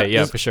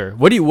for sure.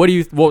 What do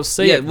you well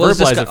say it,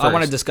 verbalize it first. I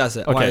want to discuss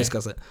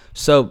it.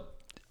 So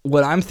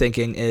what I'm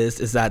thinking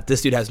is that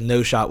this dude has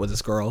no shot with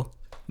this girl.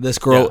 This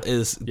girl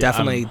is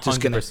definitely just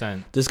gonna.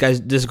 This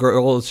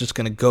girl is just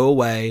gonna go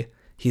away.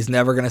 He's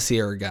never gonna see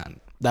her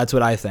again. That's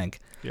what I think.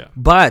 Yeah.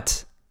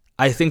 But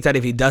I think that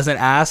if he doesn't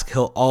ask,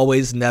 he'll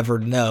always never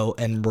know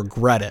and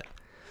regret it.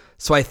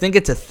 So I think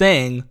it's a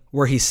thing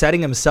where he's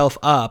setting himself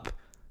up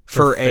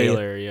for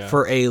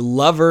a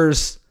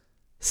lover's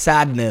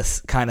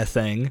sadness kind of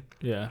thing.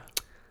 Yeah.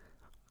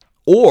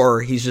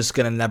 Or he's just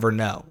gonna never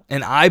know.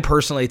 And I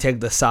personally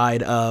take the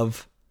side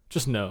of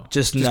just know.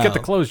 Just get the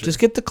closure. Just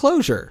get the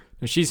closure.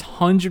 She's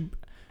 100.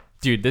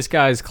 Dude, this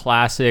guy's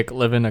classic,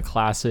 living a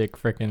classic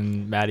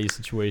freaking Maddie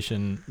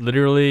situation.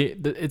 Literally,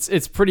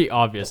 it's pretty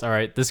obvious. All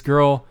right, this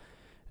girl.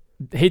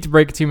 Hate to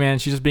break it to you, man.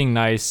 She's just being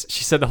nice.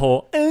 She said the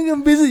whole "I'm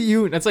gonna visit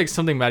you." That's like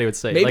something Maddie would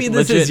say. Maybe like,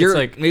 this legit, is your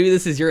maybe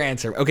this is your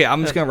answer. Okay,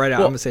 I'm just gonna write it out.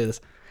 Well, I'm gonna say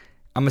this.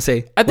 I'm gonna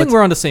say. I think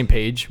we're on the same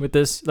page with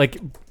this. Like,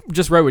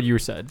 just write what you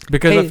said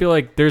because I feel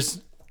like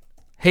there's.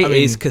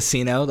 Ace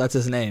Casino. That's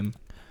his name.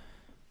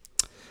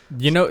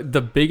 You know,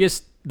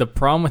 the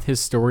problem with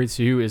his story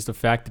too is the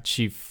fact that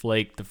she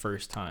flaked the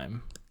first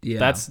time.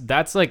 Yeah,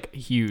 that's like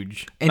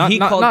huge. And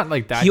not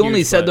like that. He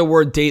only said the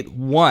word date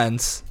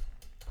once.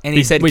 And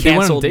he said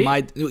canceled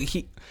my...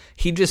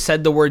 He just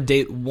said the word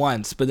date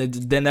once, but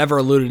they never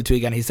alluded to it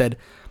again. He said,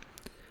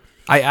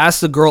 I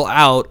asked the girl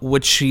out,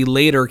 which she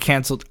later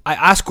canceled. I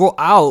asked girl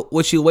out,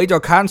 which she later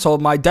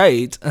canceled my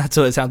date. That's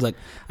what it sounds like.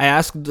 I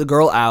asked the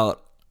girl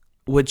out,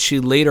 which she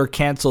later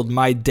canceled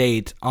my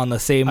date on the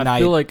same night. I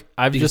feel like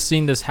I've just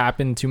seen this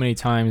happen too many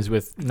times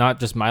with not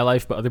just my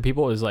life, but other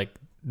people. Is like,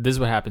 this is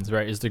what happens,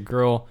 right? Is the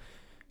girl,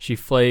 she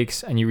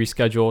flakes and you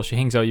reschedule. She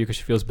hangs out with you because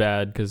she feels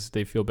bad because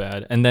they feel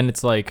bad. And then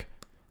it's like,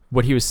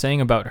 what he was saying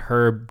about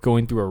her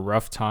going through a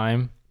rough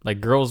time,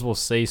 like girls will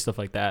say stuff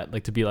like that,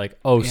 like to be like,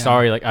 oh,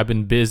 sorry, like I've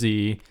been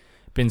busy,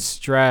 been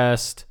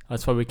stressed.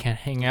 That's why we can't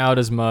hang out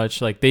as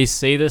much. Like they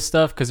say this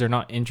stuff because they're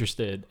not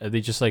interested.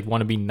 They just like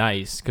want to be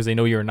nice because they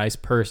know you're a nice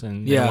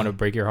person. They don't want to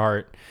break your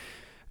heart.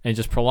 And it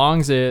just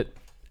prolongs it.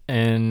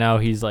 And now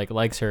he's like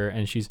likes her,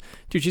 and she's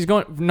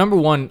going number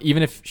one.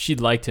 Even if she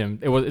liked him,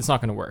 it's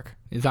not going to work.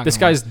 This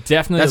guy's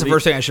definitely. That's the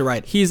first thing I should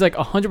write. He's like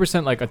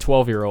 100% like a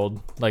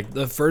 12-year-old. Like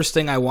the first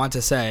thing I want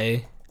to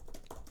say.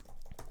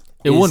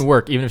 It wouldn't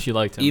work even if she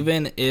liked him.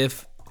 Even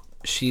if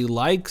she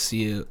likes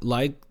you,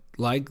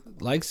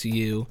 likes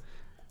you,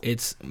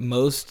 it's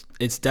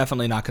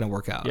definitely not going to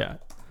work out. Yeah,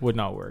 would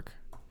not work.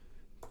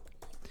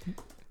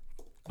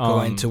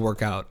 Going to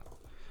work out.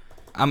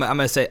 I'm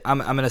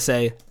gonna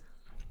say.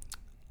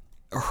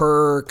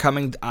 Her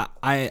coming,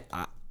 I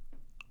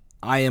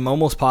am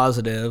almost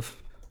positive.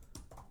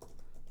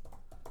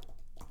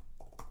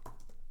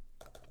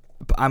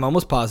 I'm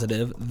almost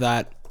positive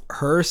that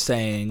her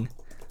saying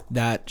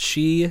that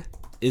she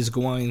is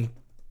going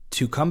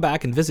to come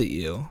back and visit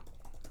you.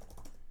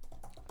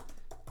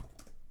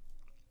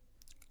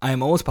 I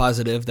am almost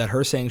positive that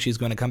her saying she's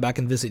going to come back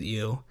and visit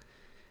you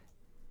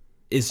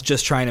is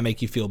just trying to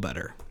make you feel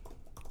better.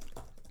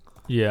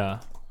 Yeah.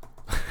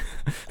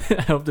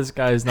 I hope this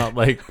guy is not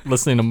like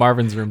listening to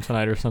Marvin's Room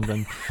tonight or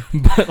something.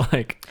 But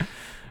like,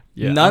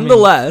 yeah.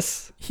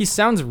 Nonetheless, he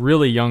sounds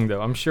really young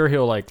though. I'm sure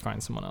he'll like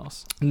find someone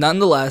else.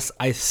 Nonetheless,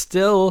 I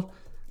still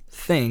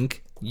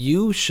think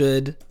you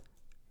should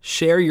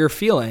share your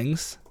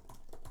feelings.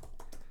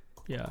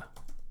 Yeah.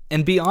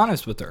 And be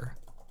honest with her.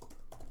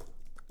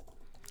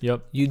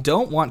 Yep. You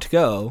don't want to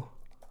go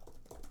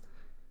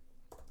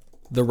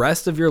the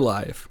rest of your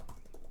life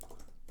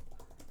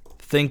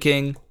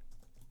thinking,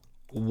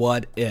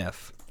 what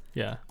if?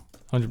 Yeah,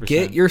 100%.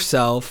 Get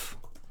yourself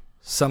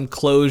some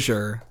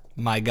closure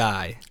my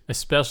guy.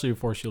 Especially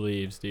before she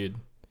leaves, dude.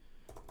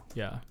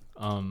 Yeah.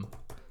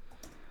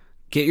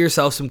 Get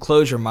yourself some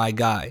closure, my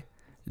guy.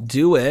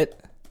 Do it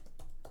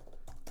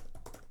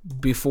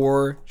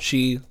before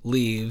she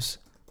leaves,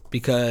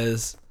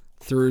 because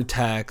through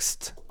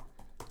text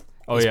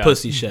is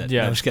pussy shit.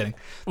 Yeah. No, I'm just kidding.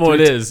 Well,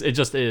 it is. It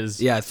just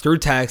is. Yeah, through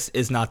text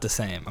is not the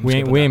same. We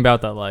ain't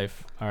about that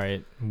life. All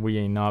right. We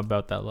ain't not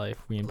about that life.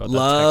 We ain't about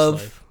Love, that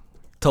text life.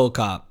 Told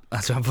Cop.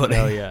 That's what I'm putting.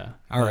 Oh, yeah.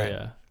 All right.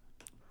 Yeah.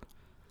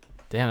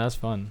 Damn, that's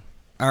fun.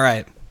 All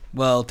right.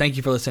 Well, thank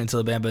you for listening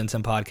to the Bamba and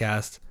Tim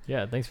podcast.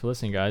 Yeah, thanks for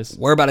listening, guys.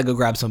 We're about to go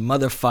grab some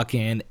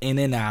motherfucking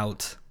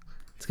In-N-Out.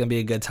 It's going to be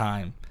a good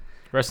time.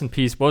 Rest in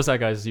peace. What was that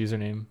guy's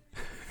username?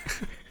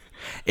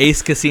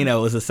 Ace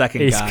Casino was the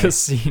second guy. Ace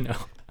Casino.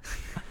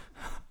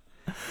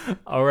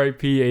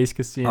 R.I.P. Ace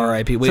Casino.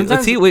 R.I.P. Wait,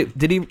 let's see. Wait,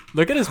 did he...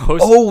 Look at his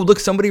post. Oh, look,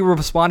 somebody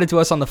responded to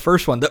us on the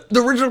first one.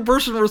 The original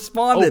person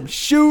responded. Oh,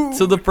 shoot.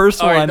 So the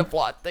first one... the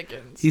plot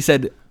thickens. He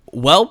said,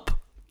 "Welp,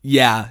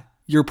 yeah,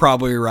 you're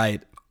probably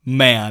right.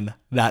 Man,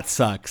 that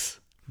sucks."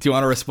 Do you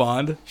want to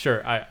respond?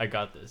 Sure, I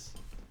got this.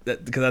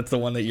 Because that's the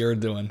one that you're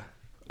doing.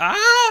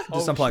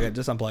 Just unplug it.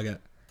 Just unplug it.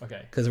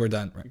 Okay. Because we're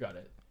done. You got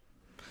it.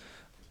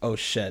 Oh,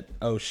 shit.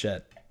 Turn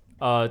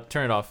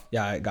it off.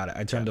 Yeah, I got it.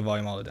 I turned the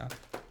volume all the way down.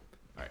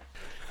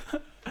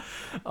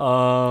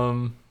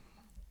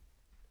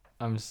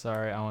 I'm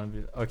sorry. I want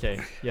to be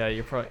okay. Yeah,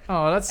 you're probably.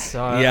 Oh, that's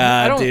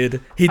yeah,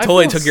 dude. He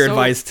totally took your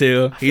advice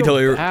too. He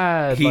totally.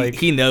 Bad.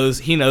 He knows.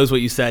 He knows what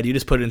you said. You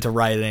just put it into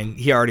writing.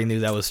 He already knew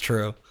that was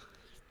true.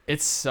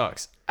 It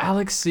sucks.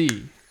 Alex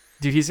C.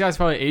 Dude, he's guy's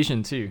probably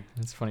Asian too.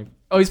 That's funny.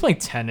 Oh, he's playing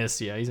tennis.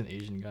 Yeah, he's an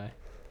Asian guy.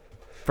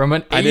 From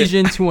an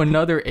Asian to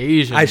another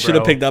Asian. I should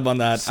have picked up on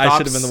that. Stop I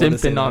should have been the one to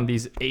say simping that. on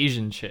these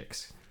Asian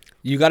chicks.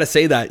 You got to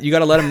say that. You got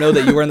to let him know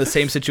that you were in the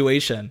same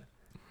situation.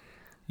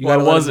 I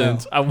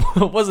wasn't. I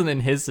wasn't in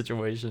his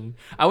situation.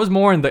 I was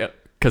more in the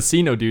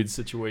casino dude's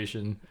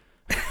situation.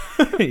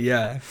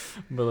 Yeah.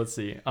 But let's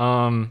see.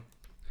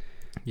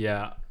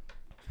 Yeah.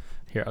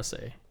 Here, I'll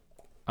say.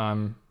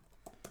 Oh,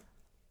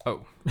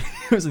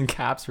 it was in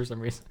caps for some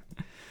reason.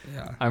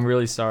 Yeah. I'm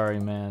really sorry,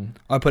 man.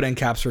 I put in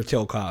caps for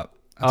Till Cop.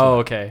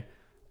 Okay.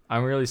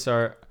 I'm really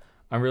sorry.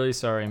 I'm really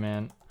sorry,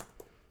 man.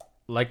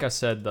 Like I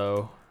said,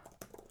 though,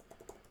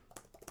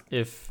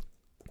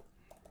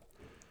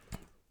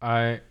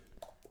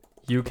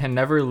 you can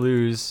never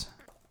lose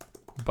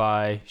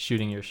by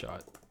shooting your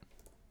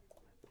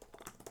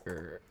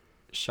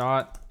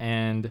shot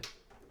and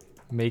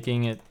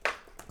making it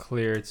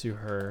clear to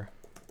her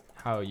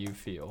how you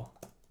feel.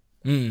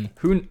 I'm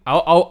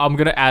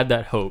gonna add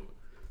that hope.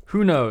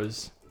 Who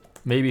knows?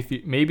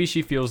 Maybe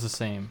she feels the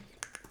same.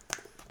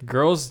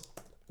 Girls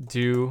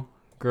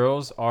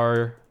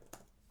are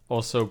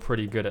also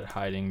pretty good at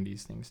hiding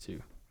these things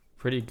too.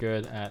 Pretty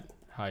good at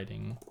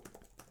hiding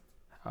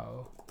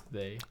how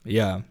they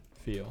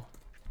feel.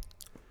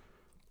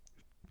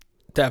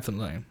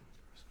 Definitely.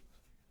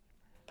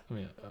 I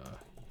mean,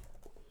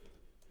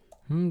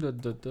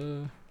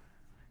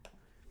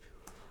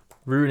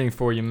 rooting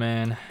for you,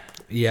 man.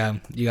 Yeah,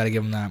 you got to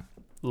give him that.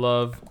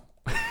 Love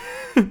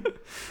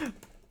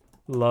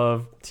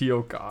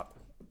T.O. Cop.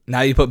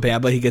 Now you put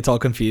Bamba, he gets all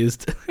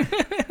confused.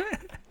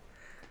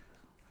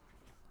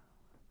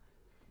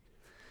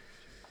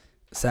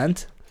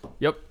 Sent?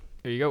 Yep.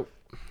 There you go.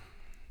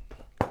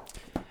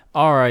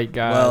 All right,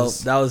 guys. Well,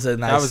 that was that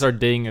was our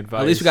dating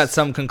advice. At least we got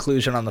some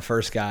conclusion on the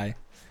first guy.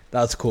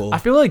 That was cool. I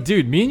feel like,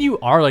 dude, me and you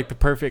are like the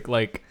perfect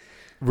like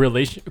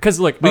relation, because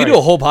like we could do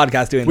a whole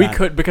podcast doing that. We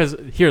could, because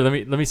here,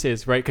 let me say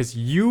this, right? Because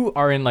you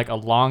are in like a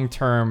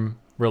long-term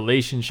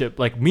relationship.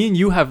 Like me and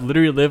you have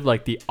literally lived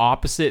like the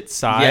opposite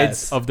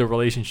sides of the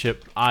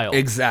relationship aisle.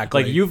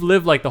 Exactly. Like you've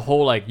lived like the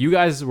whole, like you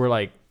guys were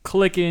like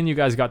clicking, you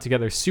guys got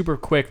together super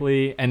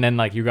quickly, and then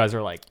like you guys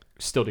are like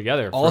still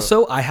together.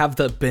 Also, I have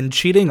been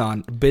cheated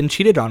on.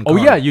 Oh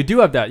yeah, you do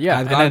have that. Yeah,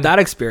 I've got that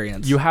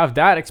experience. You have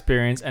that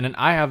experience, and then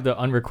I have the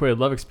unrequited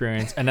love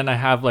experience, and then I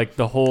have like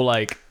the whole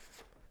like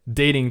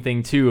dating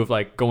thing too, of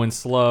like going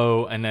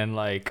slow and then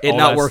like it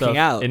not working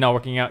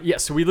out. Yeah,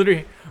 so we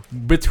literally,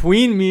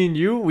 between me and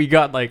you, we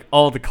got like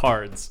all the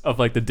cards of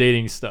like the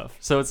dating stuff.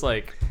 So it's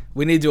like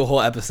we need to do a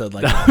whole episode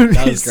like that.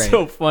 That was great.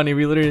 So funny.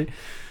 We literally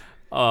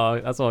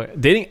that's all.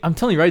 Dating, I'm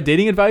telling you, right?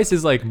 Dating advice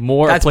is like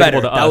more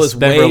applicable to us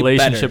than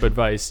relationship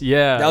advice.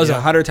 Yeah, that was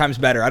 100 times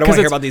better. I don't want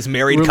to hear about these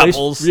married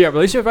couples. Yeah,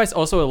 relationship advice.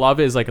 Also, a lot of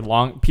it is like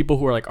people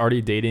who are like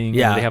already dating.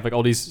 Yeah, they have like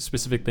all these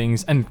specific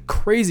things and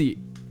crazy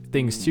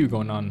things too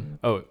going on.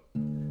 Oh,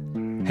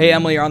 hey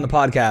Emily, you're on the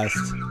podcast.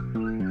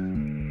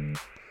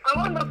 I'm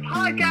on the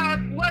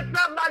podcast. What's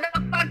up,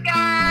 motherfucker?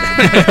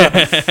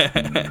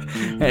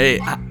 Hey,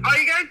 are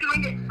you guys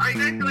doing it? Are you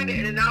guys doing the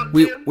In-N-Out?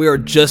 We are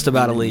just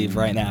about to leave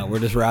right now. We're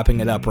just wrapping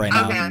it up right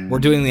now. Okay. We're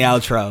doing the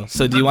outro.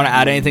 So do you want to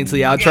add anything to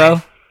the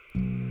outro?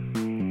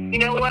 You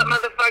know what,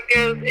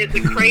 motherfuckers? It's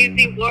a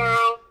crazy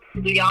world.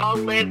 We all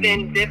live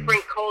in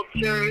different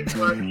cultures.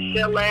 We're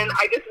chilling.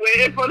 I just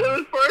waited for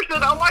this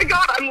person. Oh my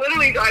god, I'm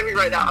literally driving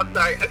right now. I'm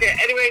sorry. Okay,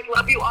 anyways,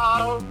 love you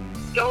all.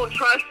 Don't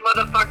trust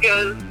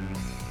motherfuckers.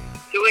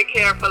 Do it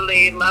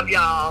carefully. Love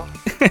y'all.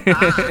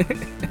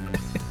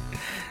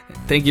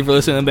 Thank you for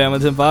listening to the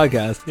Badminton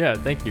Podcast. Yeah,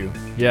 thank you.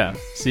 Yeah,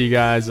 see you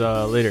guys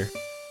later.